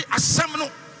ate asem no.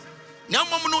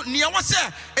 Nyamom no nia wo say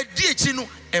edi echi no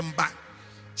emba.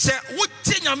 Say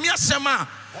wuti nyame asem a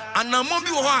anamon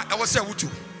bi wo ha e wo say wutu.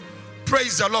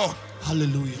 Praise the Lord.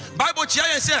 Hallelujah. Bible chia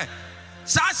say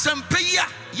sa sempe ya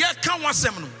ye kan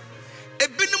wasem no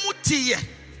ebinumu tiye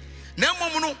na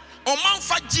mmom no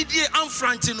omanfa gidie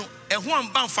amfranti no eho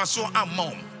amba mfa so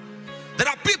amom. There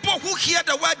are people who hear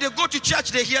the word, they go to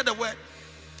church, they hear the word,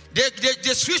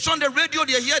 they switch on the radio,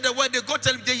 they hear the word, they go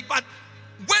tell them, but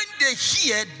when they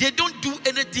hear, they don't do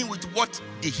anything with what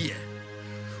they hear.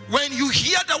 When you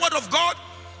hear the word of God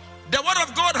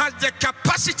has the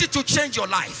capacity to change your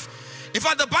life. In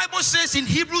fact, the Bible says in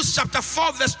Hebrews chapter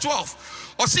 4 verse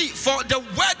 12, or see, for the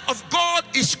word of God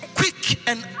is quick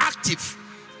and active,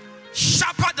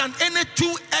 sharper than any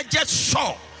two-edged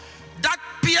sword, that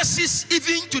pierces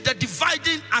even to the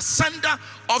dividing asunder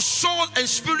of soul and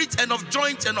spirit and of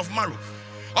joint and of marrow.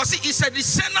 Or see, it's a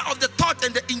discerner of the thought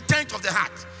and the intent of the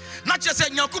heart. Not just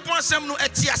a nyankopon asem no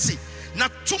etiase, na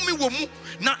tumi wo mu,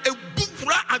 na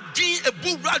ebura adwin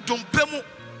ebura dompemu,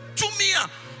 tumi a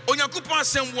onyankopon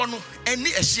asem wo no eni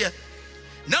ehye.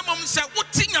 Na mom se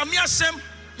woti nyame asem,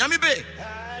 nyame be,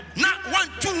 na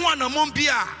wantu ho anamon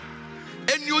bia,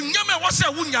 eni onyame wo se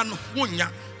wonya no,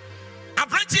 wonya.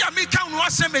 Abranti amika no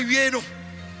asem ewie no.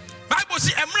 Bible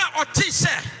say emra oti se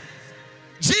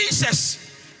Jesus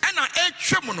ena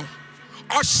etwem no.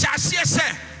 Ohyase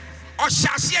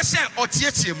se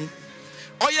otietie mu.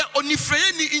 Oye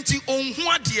onifreye ni inti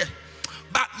onhu ade.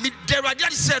 But me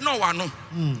derade say no wa no.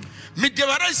 Me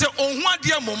derade say onhu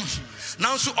ade mom.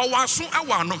 Nanso owaso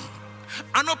awa no.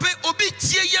 Anope obi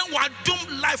tie yen wa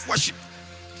Adom life worship.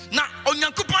 Na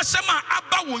onyankopon asem a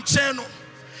aba wo nchen no.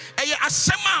 Eye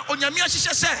asem a onyame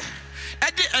ahihye se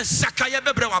ede ensakaye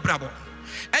bebre wa brabo.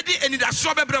 Ede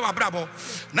enidaso bebre wa brabo.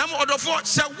 Na mo odofo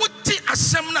se wuti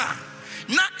asem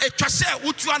na etwa se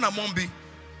wutu anamon bi.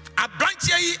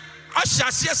 Abrantie yi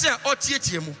ahyiase se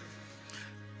otietie mu.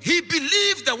 He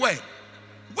believed the word.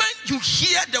 When you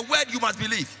hear the word, you must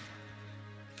believe.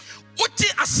 Wuti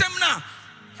asem na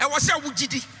e was say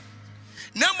wugidi.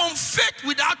 Na mom faith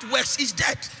without works is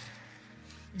dead.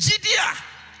 Gidia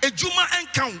ejuma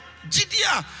enkan,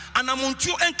 gidia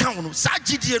anamontuo enkan no, sa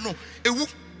gidie no ewu.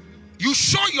 You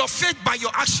show your faith by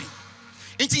your action.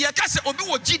 Inti yaka se obi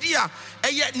wo gidia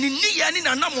eye ni niye ni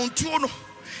anamontuo no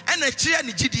ena kire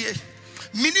ni gidie.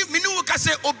 Mini wo ka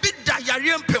se obi da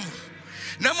yare mpem.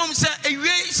 Na mom se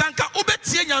ewie sanka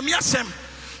obetie nyame asem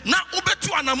na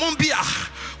obetu anamon bia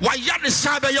wayare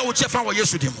sabe ya wo chefa wo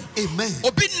Yesu demo. Amen.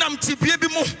 Obi nam tibie bi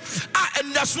mu a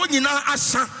endaso nyina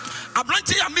asa.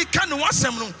 Abrante ya meka ne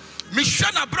wasem no. Me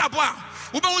hwe na brabo a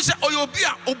wo be hu se oyobi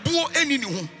a obuo eni ni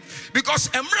ho. Because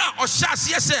emra o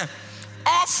hyase se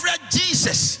offer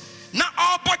Jesus na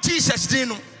obo Jesus din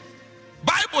no.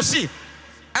 Bible say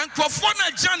enkofo na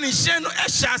John hye no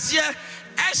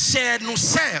hyase no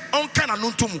say onka na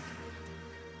no ntomu.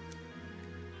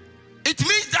 It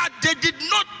means that they did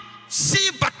not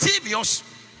see Bartimaeus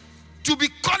to be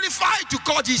qualified to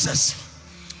call Jesus.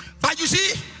 But you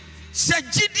see, se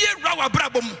jidie rawa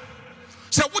brabom.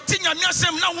 Se wuti nyame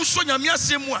asem na wo so nyame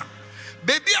asem a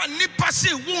baby a nipa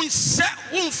se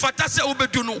won fata se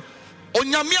obedu no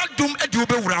onyame adom edi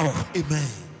obewura ho. Amen.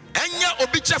 Enya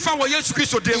obi chefa wo Yesu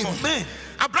Kristo dem. Amen.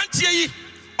 Abrantie yi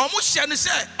omo hye ne se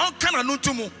onka na no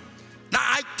ntomu. Now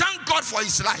I thank God for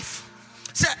his life.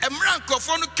 Say emra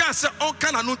nkofo no kan se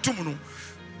onka na no ntomu no.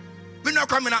 Me no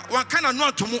Kwamena wan kan na no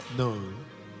ntomu. No.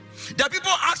 The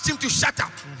people asked him to shut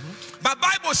up. But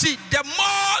Bible says the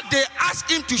more they asked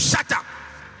him to shut up,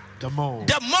 the more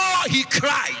he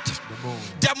cried.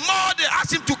 The more they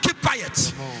asked him to keep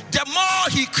quiet, the more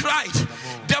he cried.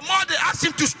 The more they asked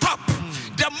him to stop,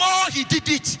 the more he did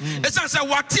it. It's as a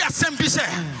what he assembly say,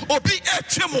 Obi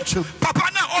Echemo,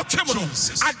 Papa na Ochemo,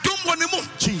 Adom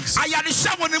 106.3,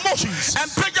 Ayarisha 106.3,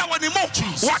 and Preja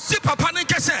 106.3. What the Papa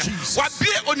Neke say, what be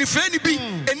on the Fanny be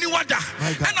any water,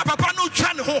 and a Papa no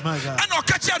channel, and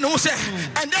Okacha no say,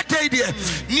 and that day there,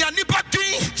 Nianipa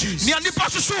Nianipa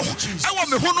Susu, I want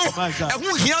me Hono, and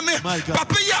who hear me,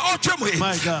 Papa ya Ochemo,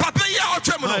 Papa ya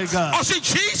Ochemo, or say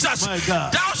Jesus,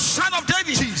 thou son of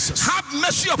David, have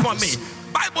mercy upon me.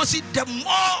 Bible says the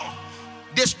more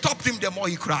they stopped him, the more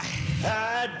he cried.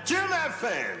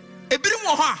 Ebiri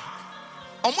mo ha,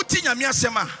 omo ti nyame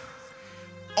asem a,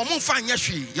 omo fa anya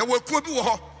hwe, ye wakuo bi wo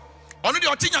ho. Ono de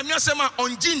oti nyame asem a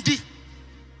onjindi,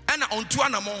 ana ontu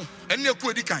anamon, ene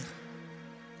ekuo di kan.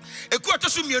 Ekuo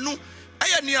toso mienu,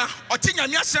 eye nia oti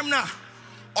nyame asem na,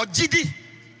 ogidi,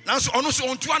 nanso ono so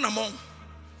ontu anamon.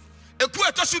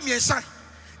 Ekuo toso miensa,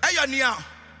 eye nia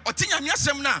oti nyame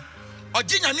asem na,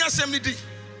 oji nyame asem ni di.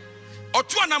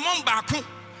 Otu anamon baako,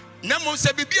 na mo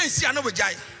se bibia nsi ana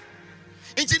wagyae.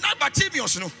 Inti na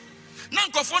Bartimaeus no na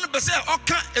nkofo no bese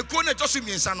oka ekuo na toso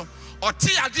miensa no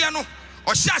oti ade no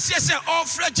o hye ase se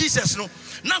offer Jesus no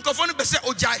na nkofo no bese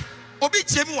ogyae obi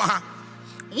tiemi wa ha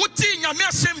wuti nyame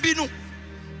asem bi no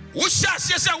wo hye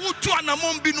ase se wutu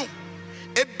anamon bi no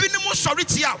ebinim sori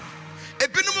tia wo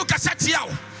ebinim kasa tia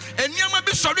wo eniama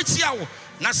bi sori tia wo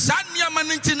na sa niama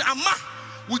ntin ama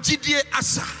wo gidie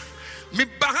asa me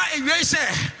baha ewie se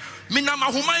me na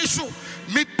mahoma iso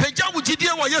me peja wo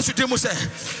gidie wo Yesu demu se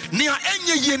nia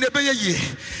enye yie ne be yie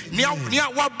nia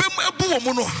wa bem ebu wo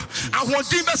mu no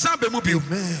ahodin be san be mu bi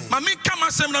ma me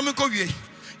kama sem na me ko wie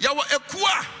ya wo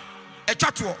ekua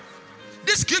etwato.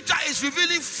 This scripture is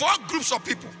revealing 4 groups of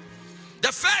people.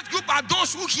 The first group are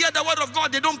those who hear the word of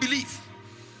God, they don't believe.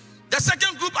 The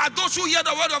second group are those who hear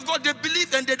the word of God, they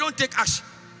believe and they don't take action.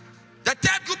 The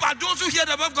third group are those who hear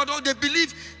the word of God, they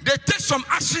believe, they take some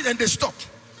action and they stop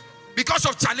because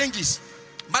of challenges.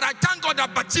 But I thank God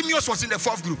that Bartimaeus was in the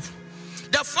 4th group.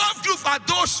 The 4th group are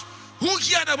those who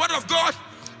hear the word of God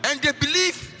and they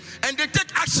believe and they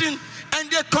take action and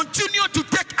they continue to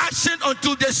take action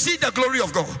until they see the glory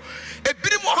of God.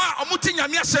 Ebirimoha omuti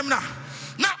nyame asem na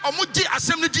omuji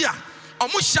asem no dia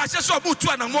omu hyase so omutu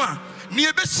anamo a ne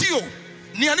ebesio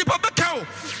ne anipa bekao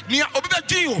ne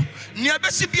obebedwin o ne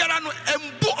ebesi biara no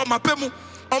embu omapemu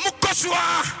omu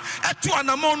kosoa etu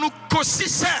anamo no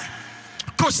kosise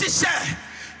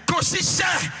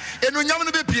enu nyam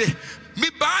no bebie mi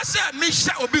ba se mi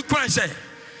hya obi kwan se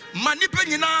manipa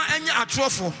nyina enya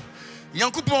atrofo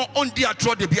Yankupon ondi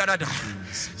atro de biara da.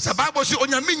 Sa Bible say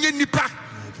onyame nye nipa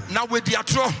na wedi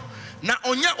atro na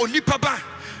onye onipa ba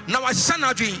na wasisa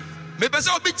na adwen. Me be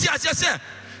say obi ti ase se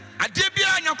ade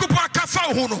bia Yankupon aka fa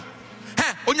ho no.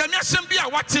 Onyame asem bia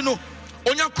wate no.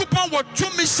 Onyankupon wo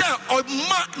tumi se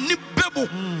oma ni bemu.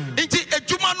 Nti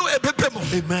ejuma no ebebemu.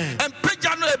 Amen.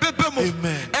 Empeja no ebebemu.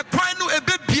 Amen. Ekwan no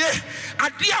ebebie.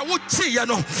 Adia wo ti ye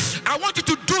no. I want you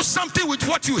to do something with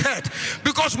what you heard,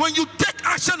 because when you take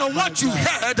action on what you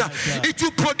heard, it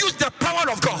will produce the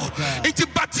power of God. Nti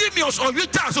Bartimaeus or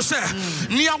Rita so say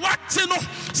nia wate no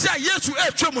say Yesu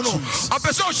etwemu no.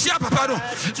 Abeso hia papa no.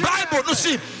 Bible no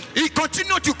see he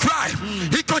continued to cry.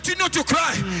 He continued to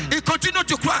cry. He continued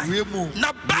to cry.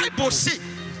 Now Bible see,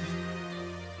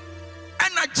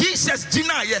 and Jesus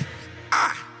deny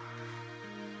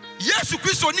Yesu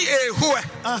Kristo ni ehoe.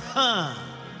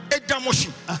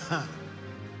 Edamoshi.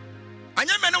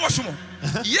 Anya mena wasumo.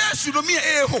 Yesu no mi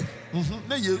eho.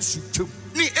 Na Yesu twem.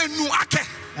 Ni enu ake.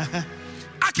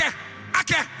 Ake,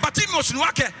 Bartimaeus no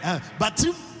ake.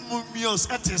 Bartimaeus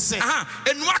ate say.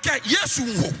 Enu ake Yesu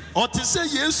wo. O te say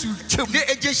Yesu twem. Ne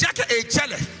ejehia ke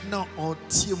echele. Na o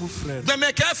tie mu frɛ. Na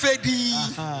me ka fe di.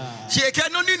 Cheke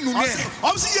no ni nune.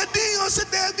 O se ye din o se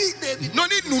David. No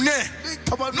ni nune.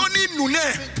 No ni nune.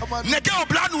 Ne ke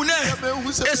obla nune.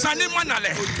 Esani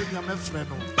manale.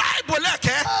 Bible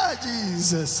leke.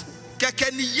 Jesus.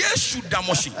 Keke ni Yesu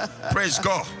damoshi. Praise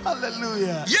God.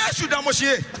 Hallelujah. Yesu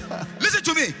damoshi. Listen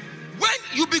to me. When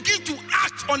you begin to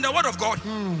act on the word of God,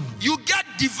 you get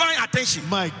divine attention.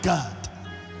 My God.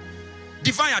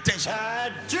 Divine attention.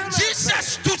 Jesus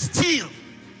stood still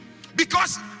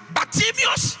because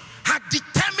Bartimaeus had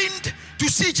determined to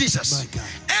see Jesus. My God.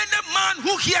 Any man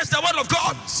who hears the word of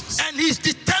God and is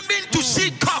determined to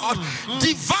see God,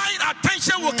 divine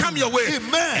attention will come your way.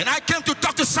 Amen. And I came to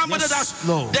talk to somebody that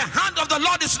Lord. the hand of the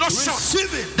Lord is not short,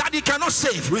 that he cannot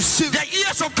save. Receive the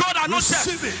ears of God are not deaf,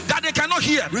 that they cannot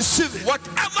hear. Receive it.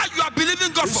 Whatever you are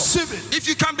believing God for, if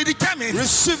you can be determined,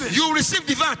 you will receive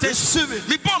divine attention.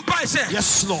 Me bomba say,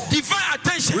 yes, Lord. Divine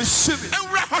attention. Receive it. And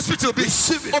hospital be.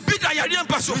 Receive it.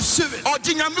 Receive it. Or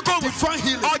divine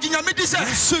healing.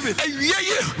 Receive it.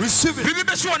 Receive it.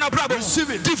 Receive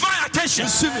it. Divine attention.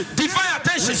 Receive it. Divine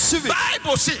attention. Receive it.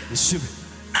 Bible say. Receive it.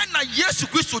 And na Yesu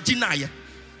Christo deny.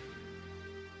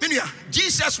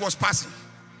 Jesus was passing.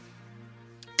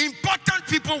 Important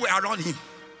people were around him.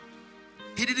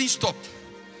 He didn't stop.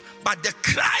 But the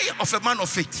cry of a man of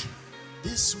faith.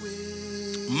 This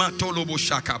way. Matolobo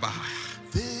Shakaba.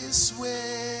 This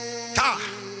way.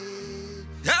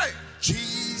 Hey.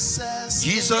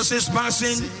 Jesus is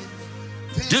passing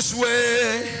this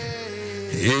way.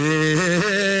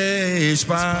 He's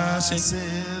passing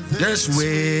this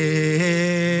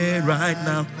way right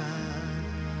now.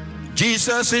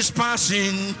 Jesus is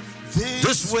passing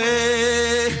this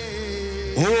way.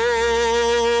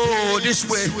 Oh, this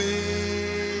way.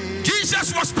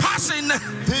 Jesus was passing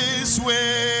this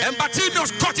way, and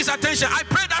Bartimaeus caught his attention. I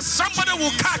pray that somebody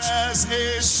will catch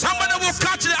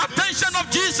the attention of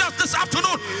Jesus this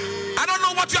afternoon. I don't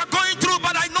know what you are going through,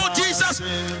 but I know Jesus.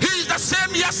 He is the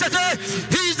same yesterday,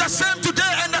 he is the same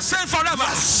today, and the same forever.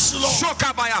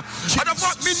 Shokabaya. I don't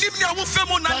want me nimni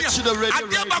awufemo nania.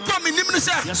 Adia bakwa me nimni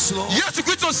se. Yesu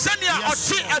Kristo senia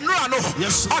oti enura no.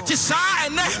 Oti sa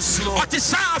ene. Oti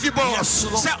sa afibo.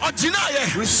 Se ojina ye.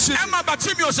 Emma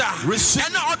Bartimaeus a.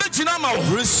 Ena obejina ma wo.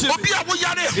 Obi a wo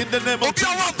yare. Obi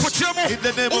a wo potremo.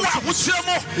 Wo a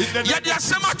wotremo. Ye de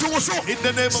asema to wo so.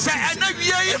 Se ena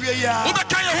wiye. Wo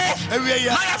beka ye ho. Na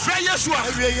ya fra Yesu a.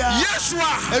 Yesu a.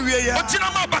 Ojina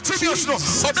ma Bartimaeus no.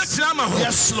 Obejina ma ho.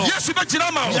 Yesu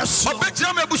bejina ma ho.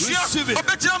 Obejina ma busia.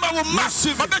 Obejina ma wo ma.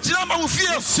 Obejina ma wo fie.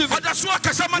 Odaso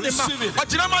akasa ma ne ma.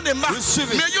 Ojina ma ne ma.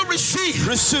 May you receive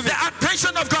the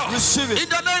attention of God. In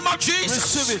the name of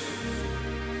Jesus.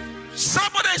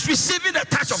 Somebody is receiving the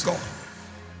touch of God.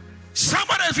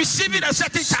 Somebody is receiving a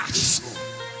certain touch.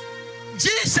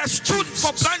 Jesus stood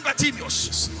for blind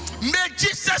Bartimaeus. May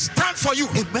Jesus stand for you.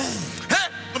 Amen. Hey,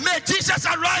 may Jesus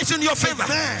arise in your favor.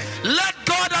 Amen. Let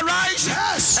God arise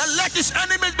and let his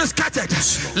enemies be scattered.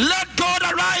 Let God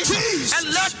arise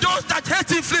and let those that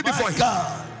hate him flee before him.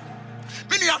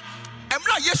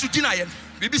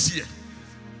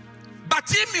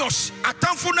 Bartimaeus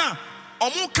atamfuna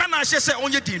omu kana hye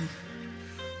onye din.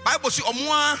 Bible say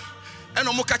omu and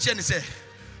omu ka che ne say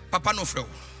papa no frɛ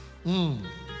wo.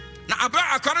 Na abra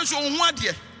akware so ohu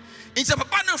ade. Inse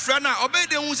papa no frɛ na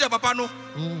obede hu say papa no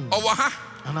owo ha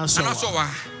anaso wa.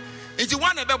 Inti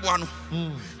wan na beboa no.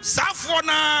 Safo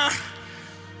na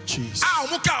Jesus.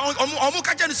 Omu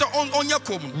ka che ne say onye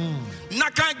kom. Na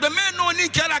kan gbe me no ni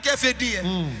kela ka fedi.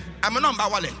 Am no mba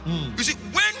wale. You see,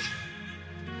 when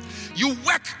you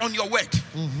work on your word,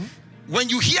 when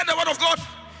you hear the word of God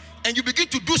and you begin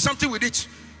to do something with it,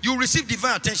 you receive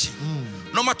divine attention.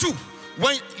 Number two,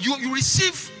 when you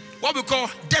receive what we call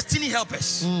destiny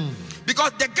helpers.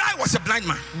 Because the guy was a blind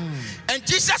man and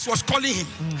Jesus was calling him.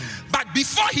 But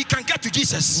before he can get to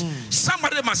Jesus,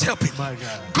 somebody must help him.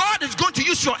 God is going to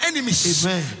use your enemies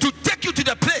to take you to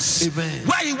the place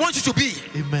where he wants you to be.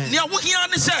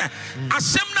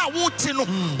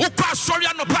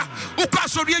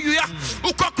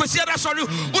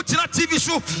 TV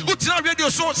show, radio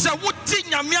show, say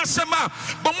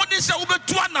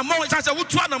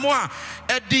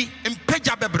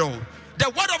the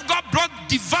word of God brought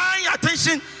divine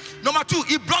attention. Number two,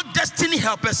 it brought destiny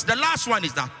helpers. The last one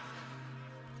is that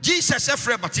Jesus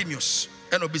said, Bartimaeus,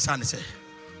 and Obisani said,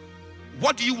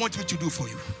 what do you want me to do for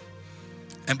you?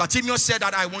 And Bartimaeus said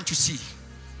that I want to see.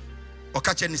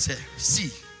 Okacheni said,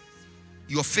 see,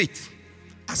 your faith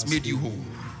has made you whole.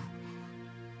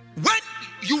 When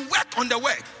you work on the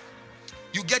work,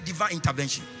 you get divine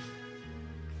intervention.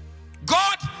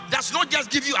 God does not just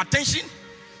give you attention.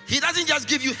 He doesn't just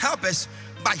give you helpers,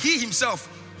 but he himself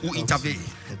will intervene.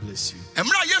 God bless you.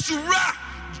 Emra Yesu ra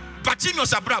Batimio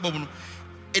sabra bobu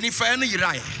eni fa no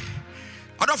yirai.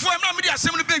 Odofo emra me di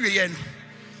asem no bewie ye no.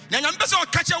 Na nyam be se o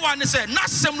kache wa ne se na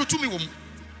asem no tumi wom.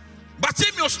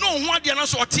 Batimio no ho ade na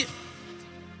so ote.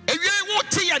 Ewie wo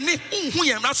te ye ni unhu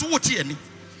ye na so wo te ye ni.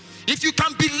 If you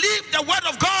can believe the word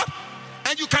of God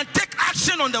and you can take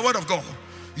action on the word of God,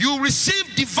 you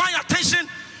receive divine attention,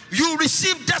 you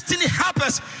receive destiny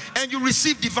helpers, and you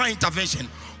receive divine intervention.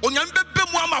 Amen.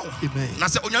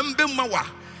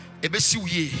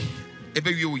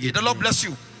 The Lord bless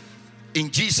you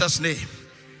in Jesus' name.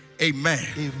 Amen.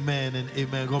 Amen and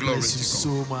amen. God bless you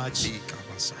so much.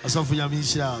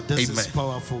 This is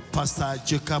powerful. Pastor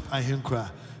Jacob Ahinkra.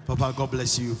 Papa, God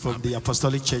bless you from the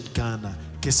Apostolic Church Ghana,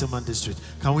 Keseman District.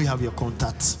 Can we have your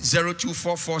contact?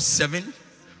 02447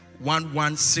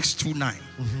 11629.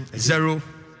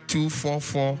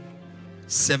 0244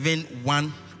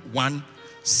 711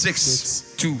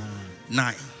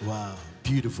 Wow,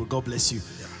 beautiful. God bless you.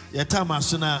 Yeah, time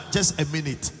Asuna, just a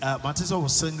minute. Matisa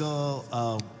was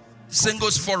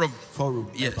Singles Forum.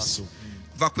 Yes.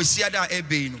 Vakwesiada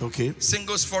Ebe. Okay.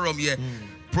 Singles Forum, yeah.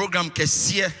 Program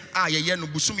Kesie, no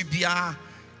Busumi Bia.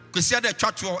 Kwesiada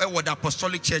Church or the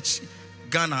Apostolic Church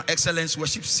Ghana Excellence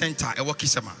Worship Center,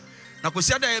 Ewokisema. Now,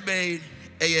 Kwesiada Ebe,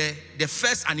 the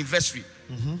first anniversary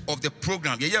of the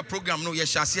program. Yeah, program no,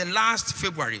 shall say last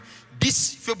February.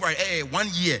 This February, 1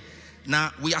 year.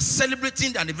 Now we are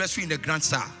celebrating the anniversary in the Grand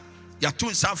Star.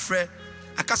 Yatun Safre,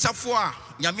 Akasafua,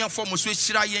 Yamia for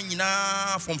Muswishira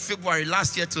Yenina from February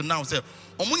last year till now. Say,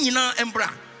 Omunina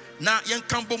Embra, na Yen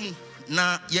Kambomu,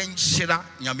 na Yen Shira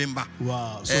Yamimba.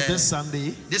 Wow. So this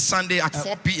Sunday at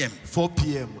 4 p.m. 4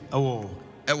 p.m. Oh.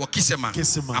 Kisema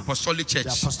Apostolic Church.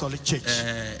 The Apostolic Church.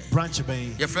 Branch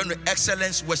Bay. Your friend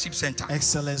Excellence Worship Center.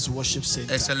 Excellence Worship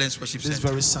Center. Excellence Worship Center. This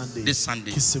very Sunday. This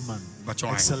Sunday. Kisema.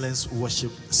 Excellence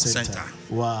Worship Center.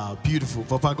 Wow, beautiful.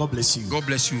 Papa, God bless you. God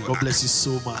bless you. God bless you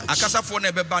so much. Akasa for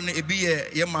nebeba ne ebi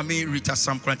ye mami Rita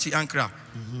Samkranti Ankra.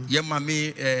 Ye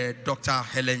mami Dr.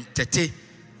 Helen Tete.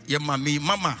 Ye mami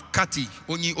Mama Kati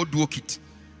Onyi Oduokit.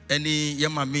 Eni ye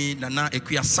mami Nana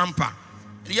Ekuya Sampa.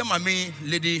 Ye mami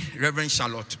Lady Reverend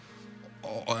Charlotte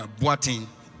Boatin.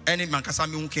 Eni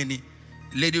mankasami unkeni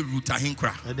Lady Ruth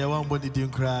Ahinkra. And the one body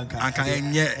didn't cry. God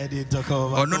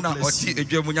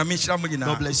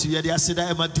bless you. Yeah, said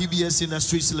I'm a DBS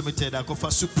Industries Limited. I go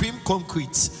for Supreme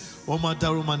Concrete. Oma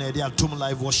Daruman, the Adom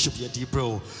Live Worship, yeah, dear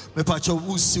bro. Me pacho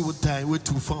will see what time with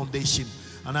two foundation.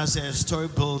 And as a story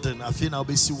building, I feel I'll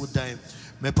be see what time.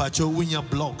 Me pacho winya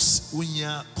blocks,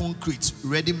 winya concrete,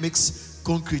 ready mix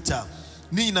concrete.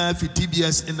 Nina for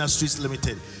DBS Industries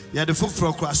Limited. Yeah, the folk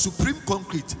for Supreme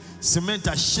Concrete, cement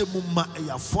a shemuma, a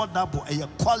affordable, a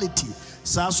quality.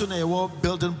 So na your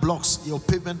building blocks, your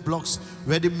pavement blocks,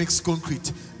 ready mixed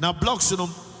concrete. Now blocks, you know,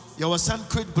 your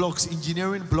concrete blocks,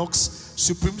 engineering blocks,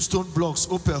 Supreme stone blocks,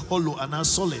 open hollow and are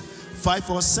solid,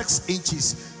 5 or 6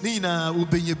 inches. Nina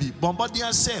ubenyebi.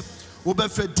 Bombardier say, Uber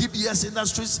for DBS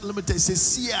Industries Limited says,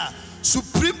 Sia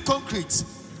Supreme Concrete.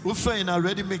 We find a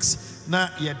ready mix na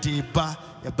ya deba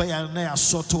ya buy na ya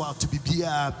sort out to be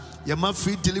ya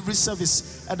free delivery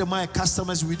service at the my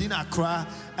customers within Accra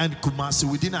and Kumasi,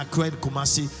 within Accra and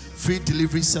Kumasi, free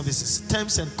delivery services.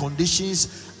 Terms and conditions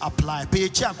apply. Pay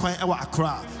check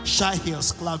Accra, Shy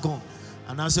Hills, Klagon,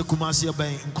 and as a Kumasi by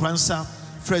in Kransa,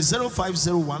 fresh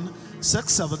 0501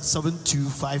 677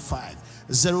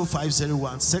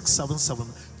 0501 677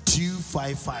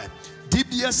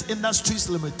 DBS Industries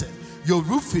Limited. Your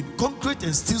roofing, concrete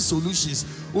and steel solutions.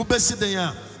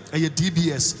 Ubesidaya, a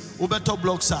DBS. Ubeto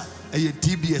blocks are a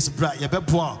DBS. Bra, ya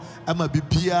beboa. Ama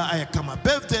bibia ayakama.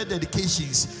 Birthday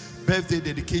dedications.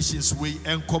 We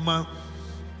enkoma.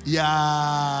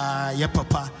 Ya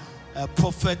papa.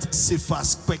 Prophet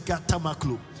Sefas Kwega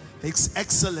Tamaklu. His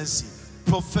Excellency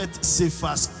Prophet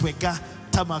Sefas Kwega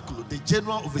Tamaklu, the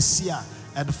General Overseer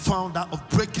and founder of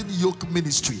Breaking Yoke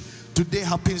Ministry. Today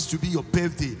happens to be your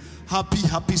birthday.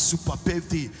 Happy super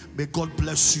birthday. May God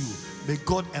bless you. May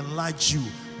God enlarge you.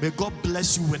 May God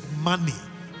bless you with money.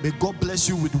 May God bless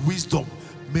you with wisdom.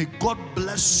 May God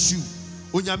bless you.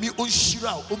 Onyami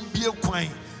onshira ombie kwan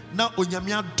na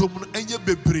onyami adom enye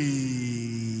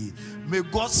bebre. May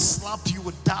God slap you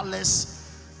with dollars.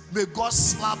 May God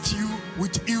slap you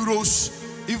with euros.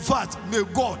 In fact, may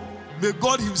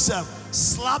God himself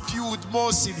slap you with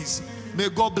more cities. May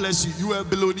God bless you. You are a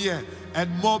billionaire and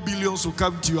more billions will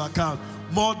come to your account.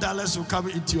 More dollars will come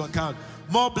into your account.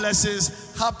 More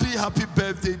blessings. Happy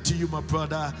birthday to you, my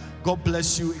brother. God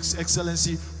bless you, His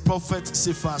Excellency Prophet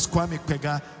Cephas Kwame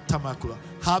Kwega Tamakula.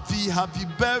 Happy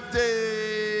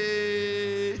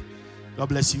birthday. God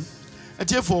bless you. And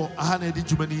therefore, I had a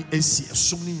Germany AC, a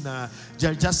sumni na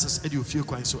Justice Eddie of few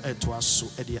coins so to us so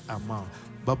Eddie amount.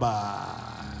 Bye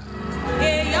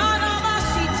bye.